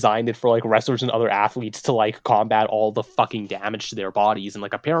specifically designed it for like wrestlers and other athletes to like combat all the fucking damage to their bodies, and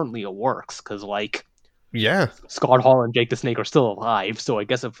like apparently it works because like, yeah, Scott Hall and Jake the Snake are still alive, so I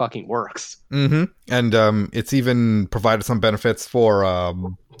guess it fucking works. And it's even provided some benefits for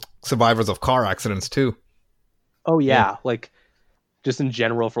survivors of car accidents too. Oh yeah, like just in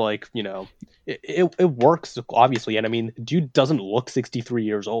general for like, you know, it works obviously, and I mean, dude doesn't look 63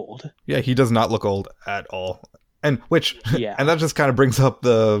 years old. Yeah, he does not look old at all. And which, yeah, and that just kind of brings up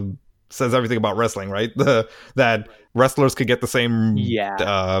says everything about wrestling, right? That wrestlers could get the same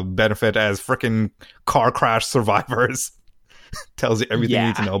benefit as freaking car crash survivors. Tells you everything you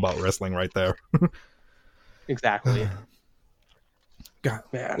need to know about wrestling right there. Exactly. God,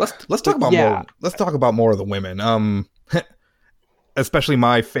 man. Let's talk about more. Let's talk about more of the women. Especially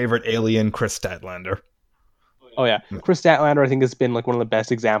my favorite alien, Chris Statlander. Oh yeah, Chris Statlander I think has been like one of the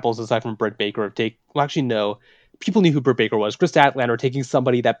best examples aside from Britt Baker of well, actually no, people knew who Britt Baker was. Chris Statlander taking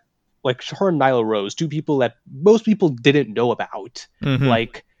somebody that like her and Nyla Rose, two people that most people didn't know about.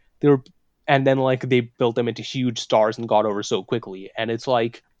 Like they were, and then like they built them into huge stars and got over so quickly. And it's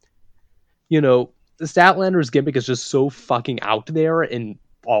like, you know, the Statlander's gimmick is just so fucking out there in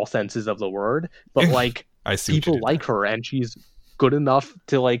all senses of the word. But like I see people like her and she's good enough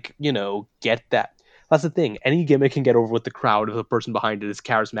to like, you know, get that. That's the thing. Any gimmick can get over with the crowd if the person behind it is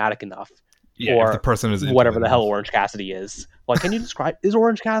charismatic enough. Yeah, or if the person is whatever the hell Orange Cassidy is. Like, can you describe, is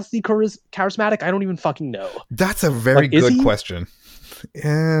Orange Cassidy charismatic? I don't even fucking know. That's a very good question.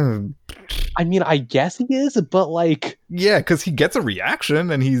 Yeah. I mean, I guess he is, but like... Yeah, because he gets a reaction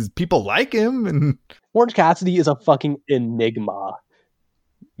and people like him. And Orange Cassidy is a fucking enigma.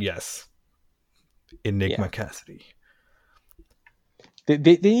 Yes. Enigma Cassidy.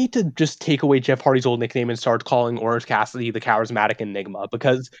 They need to just take away Jeff Hardy's old nickname and start calling Orange Cassidy the charismatic enigma,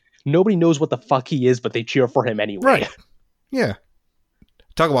 because nobody knows what the fuck he is, but they cheer for him anyway. Right. Yeah.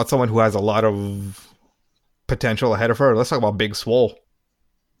 Talk about someone who has a lot of potential ahead of her. Let's talk about Big Swole.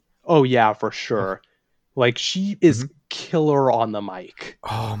 Oh, yeah, for sure. Like, she is killer on the mic.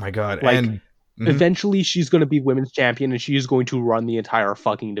 Oh, my God. Like, and eventually she's going to be women's champion, and she is going to run the entire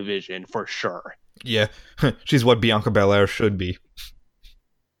fucking division, for sure. Yeah. She's what Bianca Belair should be.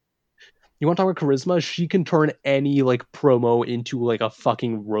 You want to talk about charisma? She can turn any, like, promo into, like, a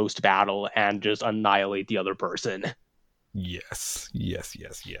fucking roast battle and just annihilate the other person. Yes.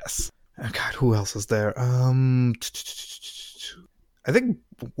 Oh, God, who else is there? I think...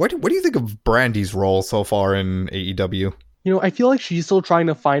 What do you think of Brandy's role so far in AEW? You know, I feel like she's still trying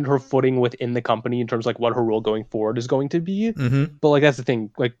to find her footing within the company in terms of, like, what her role going forward is going to be. But, like, that's the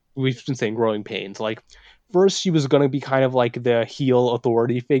thing. Like, we've been saying, growing pains. Like, first, she was going to be kind of like the heel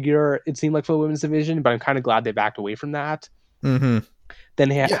authority figure, it seemed like, for the women's division, but I'm kind of glad they backed away from that. Then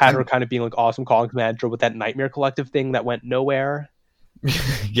they had her kind of being like awesome calling manager with that Nightmare Collective thing that went nowhere.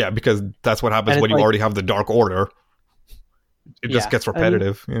 Yeah, because that's what happens when you already have the Dark Order. It just gets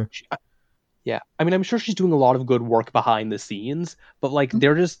repetitive. I mean, I'm sure she's doing a lot of good work behind the scenes, but like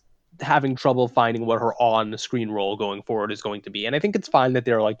they're just having trouble finding what her on-screen role going forward is going to be. And I think it's fine that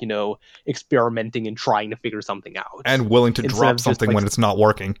they're like, you know, experimenting and trying to figure something out. And willing to drop something like, when it's not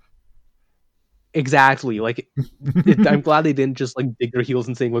working. Exactly. Like, I'm glad they didn't just like dig their heels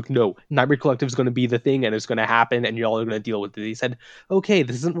and saying, look, no, Nightmare Collective is going to be the thing and it's going to happen and y'all are going to deal with it. They said, okay,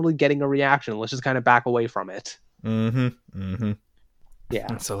 this isn't really getting a reaction. Let's just kind of back away from it.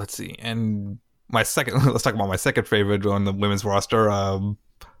 Yeah. So let's see. And let's talk about my second favorite on the women's roster,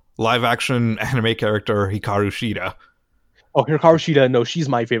 live action anime character Hikaru Shida. Oh, Hikaru Shida, no, she's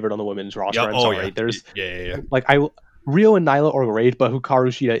my favorite on the women's roster. I'm sorry. Yeah. There's yeah. Like Rio and Nyla are great, but Hikaru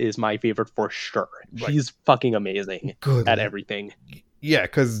Shida is my favorite for sure. She's fucking amazing at everything. Yeah,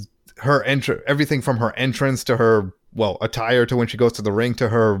 because her everything from her entrance to her attire to when she goes to the ring to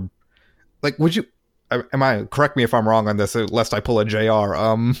her, like, correct me if I'm wrong on this, lest I pull a JR.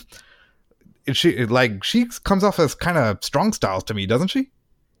 She comes off as kind of strong style to me, doesn't she?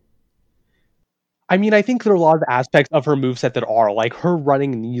 I mean, I think there are a lot of aspects of her moveset that are, like, her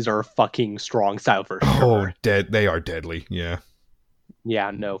running knees are fucking strong style for sure. Oh, they are deadly, yeah. Yeah,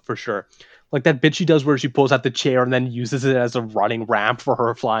 no, for sure. Like, that bit she does where she pulls out the chair and then uses it as a running ramp for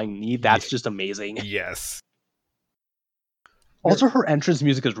her flying knee, that's just amazing. Yes. Also, her entrance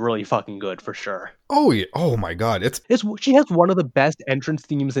music is really fucking good for sure. Oh yeah. Oh my god. She has one of the best entrance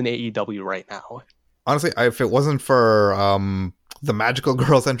themes in AEW right now. Honestly, if it wasn't for the Magical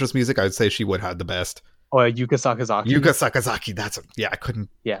Girls entrance music, I'd say she would have the best. Oh, Yuka Sakazaki. Yuka Sakazaki. I couldn't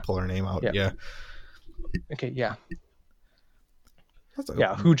pull her name out. Yeah. Okay. Yeah.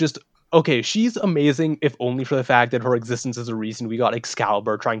 Who just. Okay, she's amazing, if only for the fact that her existence is a reason we got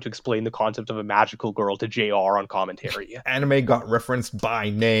Excalibur trying to explain the concept of a magical girl to JR on commentary. Anime got referenced by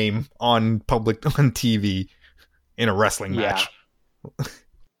name on TV in a wrestling match.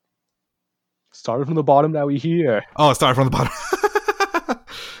 Started from the bottom, now we here. Oh, started from the bottom.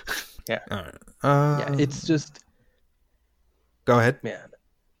 Yeah. All right. It's just... Go ahead. Man.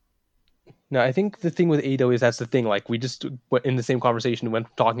 No, I think the thing with AEW is that's the thing. Like, we just, in the same conversation, went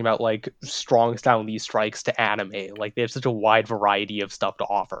talking about, like, strong style knee strikes to anime. Like, they have such a wide variety of stuff to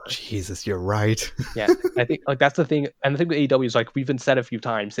offer. Jesus, you're right. Yeah, I think, like, that's the thing. And the thing with AEW is, like, we've been said a few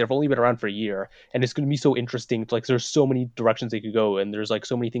times, they've only been around for a year, and it's going to be so interesting. Like, there's so many directions they could go, and there's, like,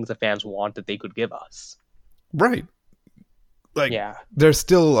 so many things that fans want that they could give us. Right. Like, there's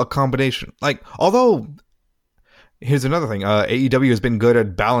still a combination. Like, although... Here's another thing. AEW has been good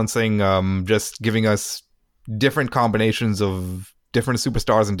at balancing, just giving us different combinations of different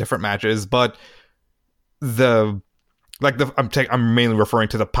superstars in different matches. But I'm mainly referring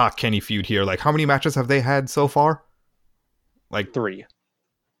to the Pac Kenny feud here. Like, how many matches have they had so far? Like 3.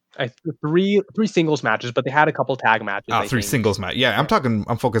 Three singles matches, but they had a couple tag matches. Three singles matches. Yeah, I'm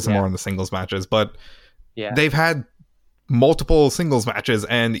focusing more on the singles matches, but they've had multiple singles matches,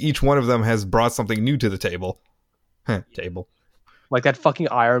 and each one of them has brought something new to the table. Table. Like that fucking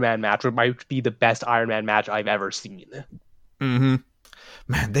Iron Man match might be the best Iron Man match I've ever seen. Mm-hmm.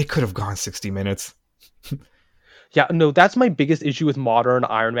 Man, they could have gone 60 minutes. Yeah, no, that's my biggest issue with modern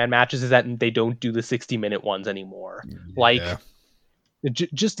Iron Man matches is that they don't do the 60-minute ones anymore. Yeah. Like,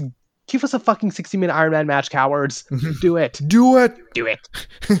 just give us a fucking 60-minute Iron Man match, cowards. Do it. Do it. Do it.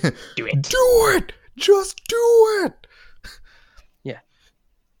 Do it. Do it. Just do it.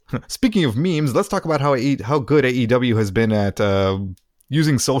 Speaking of memes, let's talk about how good AEW has been at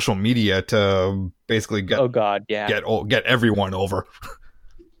using social media to basically get everyone over.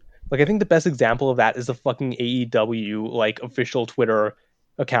 Like, I think the best example of that is the fucking AEW like official Twitter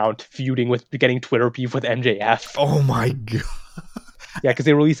account feuding with getting Twitter beef with MJF. Oh my god. Yeah, because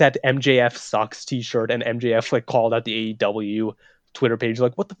they released that MJF sucks t-shirt, and MJF like called out the AEW Twitter page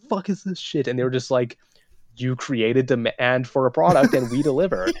like, "What the fuck is this shit?" And they were just like, "You created demand for a product and we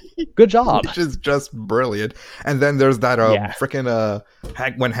delivered. Good job." Which is just brilliant. And then there's that freaking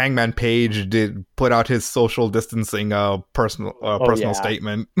when Hangman Page did put out his social distancing personal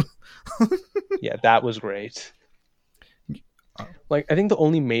statement. Yeah, that was great. Like, I think the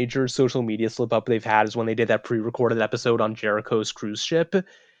only major social media slip up they've had is when they did that pre-recorded episode on Jericho's cruise ship,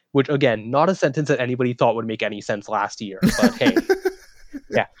 which again, not a sentence that anybody thought would make any sense last year, but hey.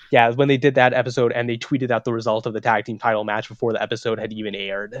 Yeah, when they did that episode and they tweeted out the result of the tag team title match before the episode had even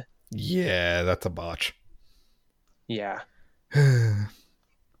aired. Yeah, that's a botch. Yeah.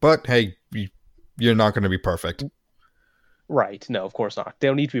 But hey, you're not going to be perfect. Right. No, of course not. They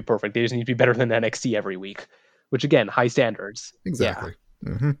don't need to be perfect. They just need to be better than NXT every week. Which again, high standards. Exactly. Yeah.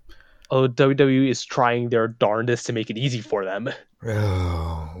 Mm-hmm. Oh, WWE is trying their darndest to make it easy for them.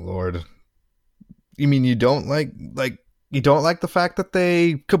 Oh, Lord. You mean you don't like you don't like the fact that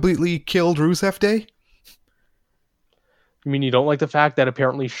they completely killed Rusev Day? You mean you don't like the fact that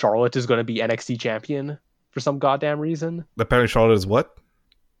apparently Charlotte is going to be NXT champion for some goddamn reason? Apparently Charlotte is what?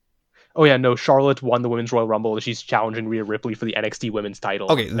 Oh yeah, no, Charlotte won the Women's Royal Rumble. She's challenging Rhea Ripley for the NXT Women's title.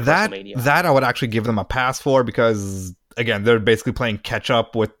 Okay, that I would actually give them a pass for, because again, they're basically playing catch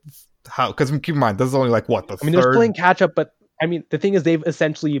up with because keep in mind, this is only like what, they're playing catch up, but I mean, the thing is they've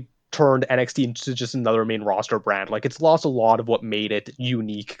essentially turned NXT into just another main roster brand. Like, it's lost a lot of what made it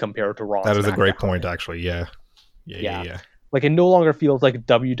unique compared to Raw. That is a great point, actually. Yeah. Like, it no longer feels like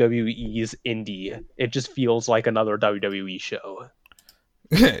WWE's indie. It just feels like another WWE show.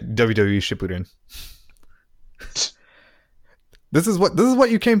 WWE Shippuden. This is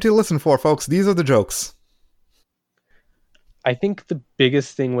what you came to listen for, folks. These are the jokes. I think the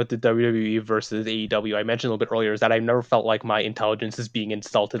biggest thing with the WWE versus AEW, I mentioned a little bit earlier, is that I've never felt like my intelligence is being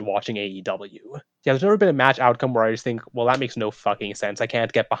insulted watching AEW. Yeah, there's never been a match outcome where I just think, well, that makes no fucking sense. I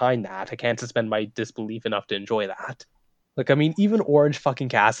can't get behind that. I can't suspend my disbelief enough to enjoy that. Like, I mean, even Orange fucking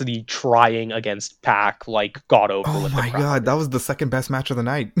Cassidy trying against Pac, like, got over. Oh my god, that was the second best match of the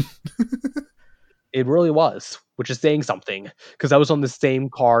night. It really was, which is saying something, because I was on the same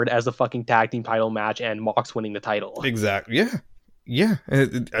card as the fucking tag team title match and Mox winning the title. Exactly. Yeah.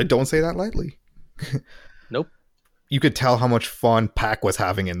 I don't say that lightly. Nope. you could tell how much fun Pac was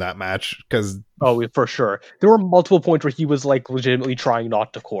having in that match because Oh, for sure. There were multiple points where he was like legitimately trying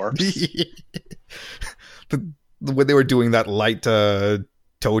not to corpse. when they were doing that light toe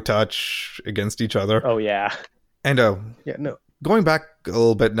touch against each other. Oh yeah. And Yeah, no. going back a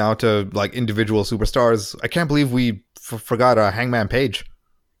little bit now to like individual superstars, I can't believe we forgot Hangman Page.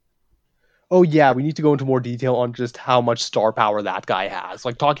 Oh yeah, we need to go into more detail on just how much star power that guy has.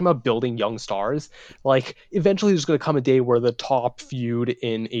 Like talking about building young stars, like eventually there's going to come a day where the top feud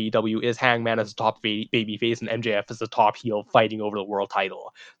in AEW is Hangman as a top babyface and MJF as the top heel fighting over the world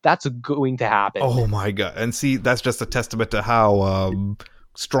title. That's going to happen. Oh my god. And see, that's just a testament to how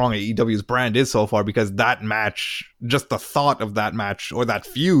strong AEW's brand is so far, because that match, just the thought of that match or that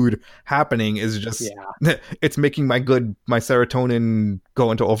feud happening is just it's making my serotonin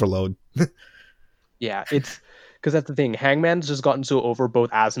go into overload. Yeah, it's because that's the thing. Hangman's just gotten so over both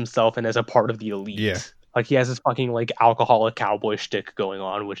as himself and as a part of the elite. Yeah. Like he has this fucking like alcoholic cowboy shtick going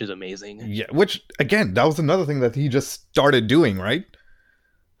on, which is amazing. Yeah, which again, that was another thing that he just started doing, right?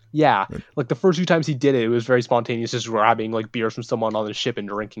 Yeah, like the first few times he did it, it was very spontaneous, just grabbing like beers from someone on the ship and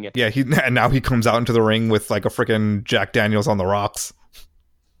drinking it. Yeah, and now he comes out into the ring with like a freaking Jack Daniels on the rocks.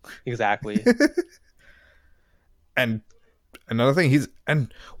 Exactly. And another thing,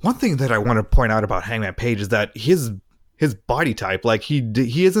 one thing that I want to point out about Hangman Page is that his body type, like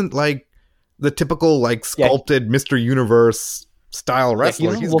he isn't like the typical like sculpted Mr. Universe style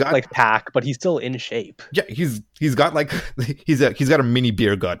wrestler. He doesn't look like Pac, but he's still in shape. Yeah, he's got like he's got a mini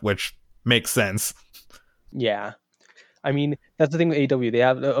beer gut, which makes sense. Yeah, I mean that's the thing with AEW. They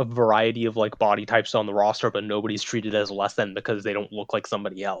have a variety of like body types on the roster, but nobody's treated as less than because they don't look like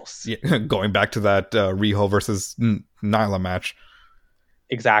somebody else. Yeah, going back to that Riho versus Nyla match.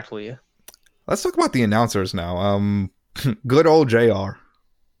 Exactly. Let's talk about the announcers now. Good old JR.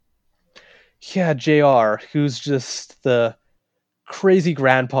 Yeah, JR, who's just the crazy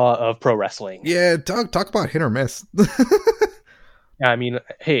grandpa of pro wrestling. Yeah, talk about hit or miss. Yeah, I mean,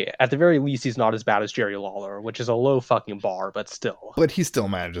 hey, at the very least, he's not as bad as Jerry Lawler, which is a low fucking bar, but still. But he still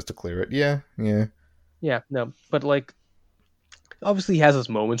manages to clear it. Yeah. Yeah, no, but like, obviously he has his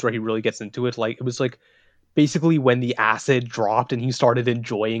moments where he really gets into it. Like, it was like basically when the acid dropped and he started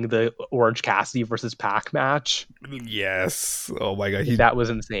enjoying the Orange Cassidy versus Pac match. Yes. Oh my god. That was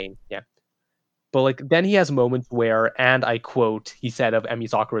insane. Yeah. But like then he has moments where, and I quote, he said of Emi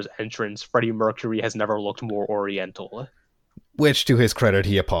Sakura's entrance, Freddie Mercury has never looked more oriental. Which, to his credit,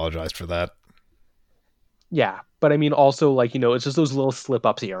 he apologized for that. Yeah, but I mean also like, it's just those little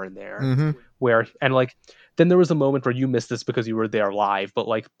slip-ups here and there where, and like, then there was a moment where you missed this because you were there live, but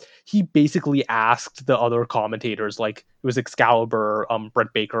like he basically asked the other commentators, like it was Excalibur,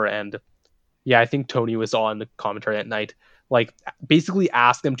 Brett Baker, and I think Tony was on the commentary at night, like basically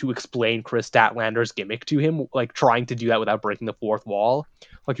asked them to explain Chris Statlander's gimmick to him, like trying to do that without breaking the fourth wall.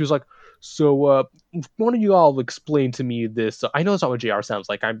 Like he was like, so why don't you all explain to me this? I know it's not what JR sounds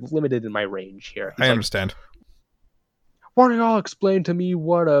like. I'm limited in my range here. I understand. Why don't you all explain to me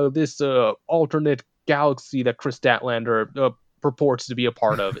what this alternate galaxy that Chris Statlander purports to be a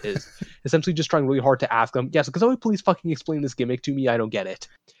part of is? Essentially just trying really hard to ask them, yes, because please fucking explain this gimmick to me. I don't get it.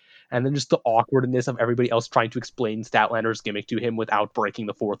 And then just the awkwardness of everybody else trying to explain Statlander's gimmick to him without breaking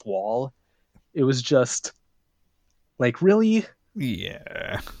the fourth wall. It was just like, really?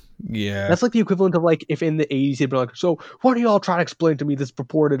 Yeah. That's like the equivalent of like if in the 80s he'd be like, so why do you all try to explain to me this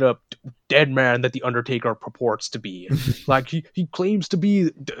purported dead man that the Undertaker purports to be? Like he claims to be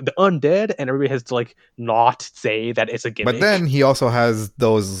the undead, and everybody has to like not say that it's a gimmick. But then he also has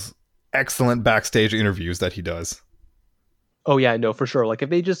those excellent backstage interviews that he does. Oh yeah, no, for sure. Like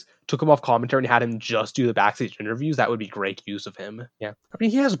if they just took him off commentary and had him just do the backstage interviews, that would be great use of him. Yeah, I mean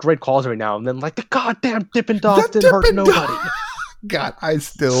he has great calls every now and then, like the goddamn Dippin' Dots didn't hurt nobody. God, I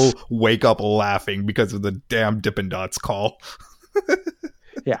still wake up laughing because of the damn Dippin' Dots call.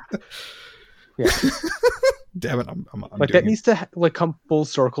 Yeah. Damn it, I'm like that needs to like come full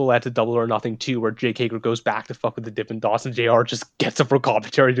circle at the Double or Nothing 2, where Jake Hager goes back to fuck with the Dippin' Dots and JR just gets up for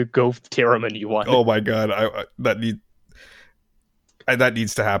commentary to go tear him a new one. Oh my god, that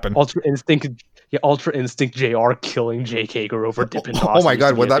needs to happen. Ultra Instinct JR killing Jake Hager over Dippin' Dots. Oh my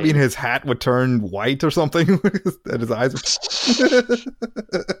god, would that mean his hat would turn white or something? And his eyes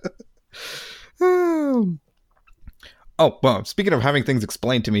would... Oh, well, speaking of having things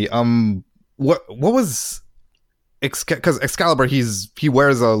explained to me, what was... Because Excalibur, he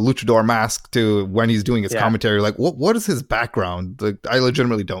wears a luchador mask to when he's doing his commentary. Like, what is his background? Like, I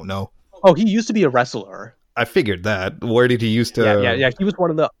legitimately don't know. Oh, he used to be a wrestler. I figured that. Where did he used to... Yeah. He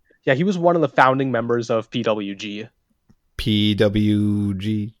was one of the founding members of PWG.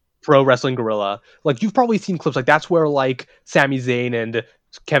 PWG? Pro Wrestling Guerrilla. Like, you've probably seen clips, like, that's where, like, Sami Zayn and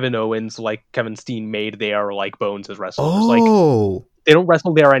Kevin Owens, like, Kevin Steen made their, like, bones as wrestlers. Like, they don't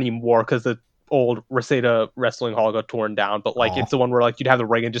wrestle there anymore because the old Reseda Wrestling Hall got torn down, but, like, it's the one where, like, you'd have the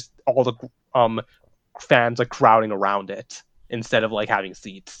ring and just all the fans, like, crowding around it instead of, like, having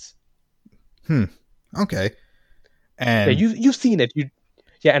seats. Okay. And yeah, you've seen it.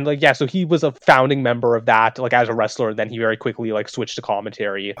 So he was a founding member of that, like, as a wrestler, and then he very quickly, like, switched to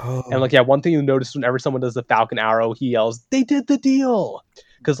commentary. And, like, one thing you notice whenever someone does the Falcon Arrow, he yells, "They did the deal!"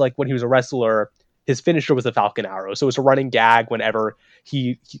 Because, like, when he was a wrestler, his finisher was the Falcon Arrow. So it's a running gag whenever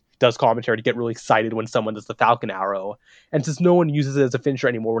he does commentary to get really excited when someone does the Falcon Arrow. And since no one uses it as a finisher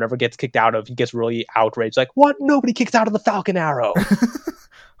anymore, whenever it gets kicked out of, he gets really outraged. Like, what? Nobody kicks out of the Falcon Arrow.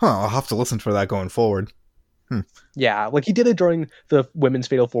 I'll have to listen for that going forward. Yeah, like, he did it during the women's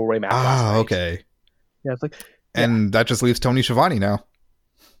Fatal 4-Way match last night. Okay. Yeah, it's like... And that just leaves Tony Schiavone now.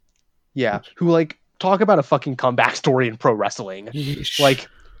 Yeah, who, like, talk about a fucking comeback story in pro wrestling. Yeesh. Like,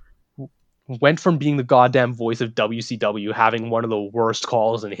 went from being the goddamn voice of WCW, having one of the worst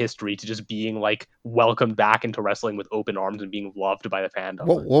calls in history, to just being, like, welcomed back into wrestling with open arms and being loved by the fandom.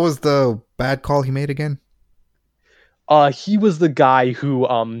 What was the bad call he made again? He was the guy who,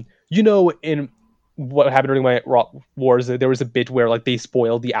 in what happened during my Raw Wars, there was a bit where, like, they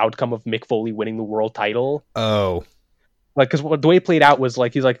spoiled the outcome of Mick Foley winning the world title. Oh. Like, because the way it played out was,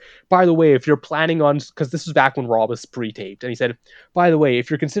 like, he's like, by the way, if you're planning on, because this was back when Raw was pre-taped, and he said, by the way,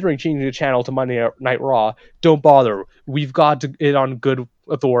 if you're considering changing the channel to Monday Night Raw, don't bother. We've got it on good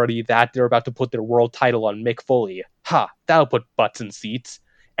authority that they're about to put their world title on Mick Foley. That'll put butts in seats.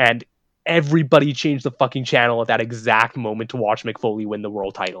 And everybody changed the fucking channel at that exact moment to watch Mick Foley win the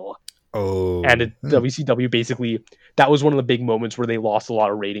world title. Oh. And WCW, basically, that was one of the big moments where they lost a lot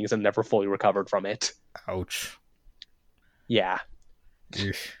of ratings and never fully recovered from it. Ouch. Yeah.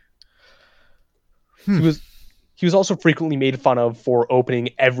 He was also frequently made fun of for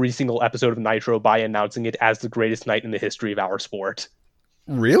opening every single episode of Nitro by announcing it as the greatest night in the history of our sport.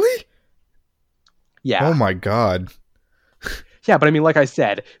 Really? Yeah. Oh my god. Yeah, but I mean, like I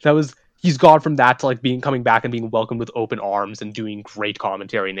said, he's gone from that to, like, coming back and being welcomed with open arms and doing great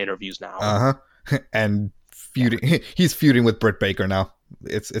commentary and interviews now. Uh-huh. And feuding. He's feuding with Britt Baker now.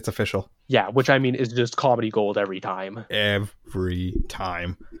 It's official. Yeah, which, I mean, is just comedy gold every time. Every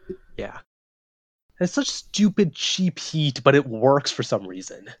time. Yeah. It's such stupid, cheap heat, but it works for some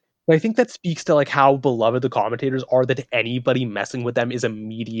reason. But I think that speaks to, like, how beloved the commentators are, that anybody messing with them is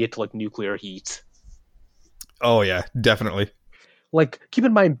immediate, like, nuclear heat. Oh, yeah, definitely. Like, keep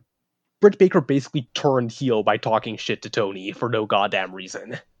in mind, Britt Baker basically turned heel by talking shit to Tony for no goddamn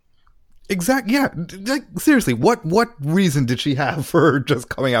reason. Exactly. Yeah. Like, seriously, what reason did she have for just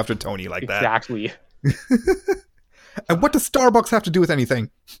coming after Tony like that? Exactly. And what does Starbucks have to do with anything?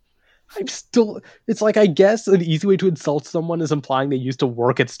 It's like, I guess an easy way to insult someone is implying they used to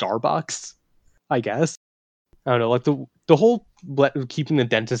work at Starbucks. I guess. I don't know, like, the whole keeping the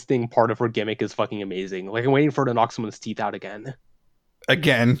dentist thing part of her gimmick is fucking amazing. Like, I'm waiting for her to knock someone's teeth out again.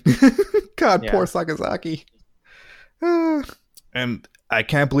 God, yeah. Poor Sakazaki. And I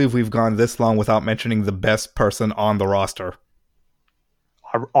can't believe we've gone this long without mentioning the best person on the roster.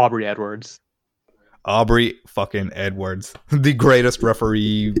 Aubrey Edwards. Aubrey fucking Edwards. The greatest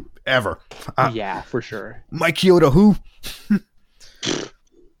referee ever. Yeah, for sure. Mike Chioda, who?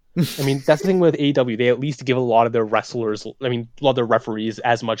 I mean, that's the thing with AEW. They at least give a lot of their wrestlers, a lot of their referees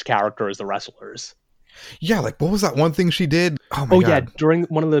as much character as the wrestlers. Yeah, like, what was that one thing she did? Oh my God. Yeah, during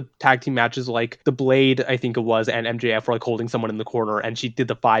one of the tag team matches, like, the Blade, I think it was, and MJF were, like, holding someone in the corner, and she did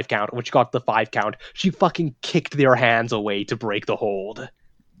the 5 count. When she got the 5 count, she fucking kicked their hands away to break the hold.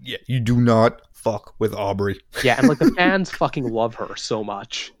 Yeah, you do not fuck with Aubrey. Yeah, and, like, the fans fucking love her so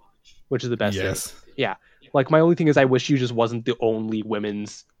much, which is the best thing. Yeah, like, my only thing is I wish she just wasn't the only women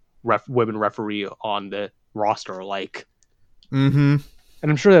referee on the roster, like. Mm-hmm. And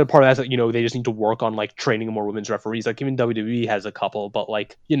I'm sure that part of that is that, they just need to work on, like, training more women's referees. Like, even WWE has a couple, but,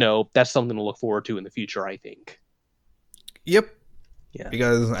 like, that's something to look forward to in the future, I think. Yep. Yeah.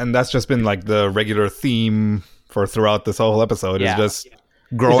 And that's just been, like, the regular theme for throughout this whole episode is just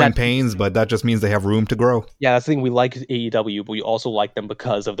growing pains, but that just means they have room to grow. Yeah, that's the thing. We like AEW, but we also like them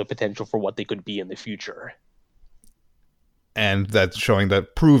because of the potential for what they could be in the future. And that's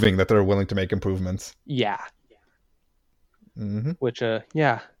proving that they're willing to make improvements. Yeah. Mm-hmm. Which,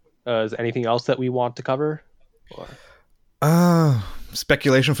 is anything else that we want to cover?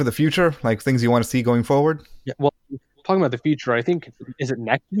 Speculation for the future, like things you want to see going forward. Yeah, well, talking about the future, I think, is it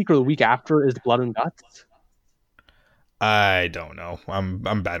next week or the week after is Blood and Guts? I don't know.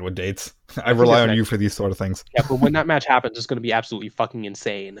 I'm bad with dates. I think rely it's on you for these sort of things. Yeah, but when that match happens, it's going to be absolutely fucking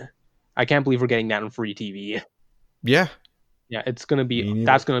insane. I can't believe we're getting that on free TV. Yeah. Yeah, it's gonna be Me neither.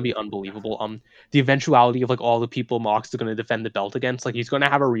 that's gonna be unbelievable. The eventuality of like all the people Mox is gonna defend the belt against, like he's gonna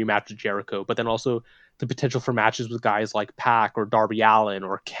have a rematch with Jericho, but then also the potential for matches with guys like Pac or Darby Allin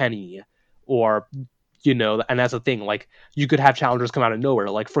or Kenny, or and that's the thing. Like you could have challengers come out of nowhere,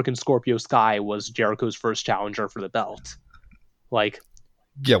 like freaking Scorpio Sky was Jericho's first challenger for the belt. Like,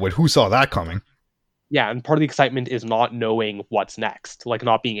 Yeah, but who saw that coming? yeah, and part of the excitement is not knowing what's next, like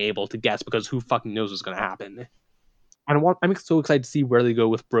not being able to guess because who fucking knows what's gonna happen. I'm so excited to see where they go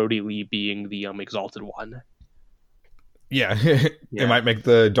with Brody Lee being the Exalted One. Yeah, it might make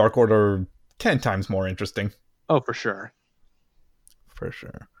the Dark Order 10 times more interesting. Oh, for sure. For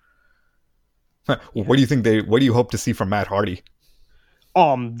sure. What do you think what do you hope to see from Matt Hardy?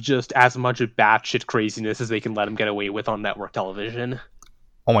 Just as much of batshit craziness as they can let him get away with on network television.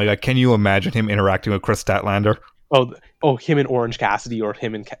 Oh my god, can you imagine him interacting with Chris Statlander? Oh, him and Orange Cassidy or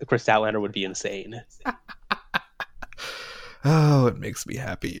him and Chris Statlander would be insane. Oh, it makes me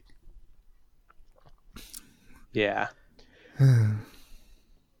happy. Yeah. And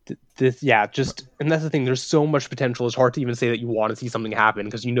that's the thing. There's so much potential. It's hard to even say that you want to see something happen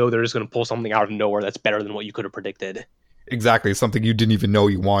because they're just going to pull something out of nowhere that's better than what you could have predicted. Exactly, something you didn't even know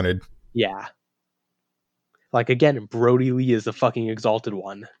you wanted. Yeah. Like again, Brody Lee is the fucking Exalted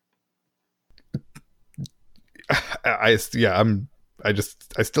One. I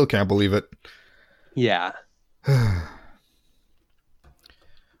still can't believe it. Yeah.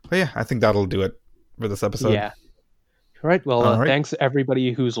 But yeah, I think that'll do it for this episode. Yeah. All right. Well, All right. Thanks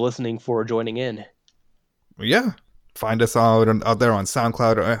everybody who's listening for joining in. Yeah. Find us out there on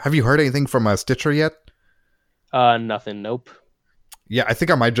SoundCloud. Have you heard anything from Stitcher yet? Nothing. Nope. Yeah, I think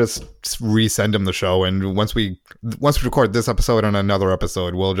I might just resend him the show, and once we record this episode and another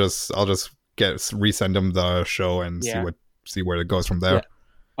episode, I'll just resend him the show and see where it goes from there. Yeah.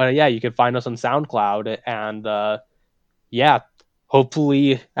 But you can find us on SoundCloud, and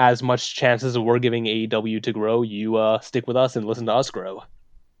hopefully, as much chances as we're giving AEW to grow, you stick with us and listen to us grow.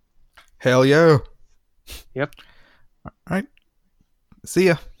 Hell yeah! Yep. All right. See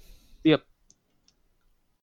ya.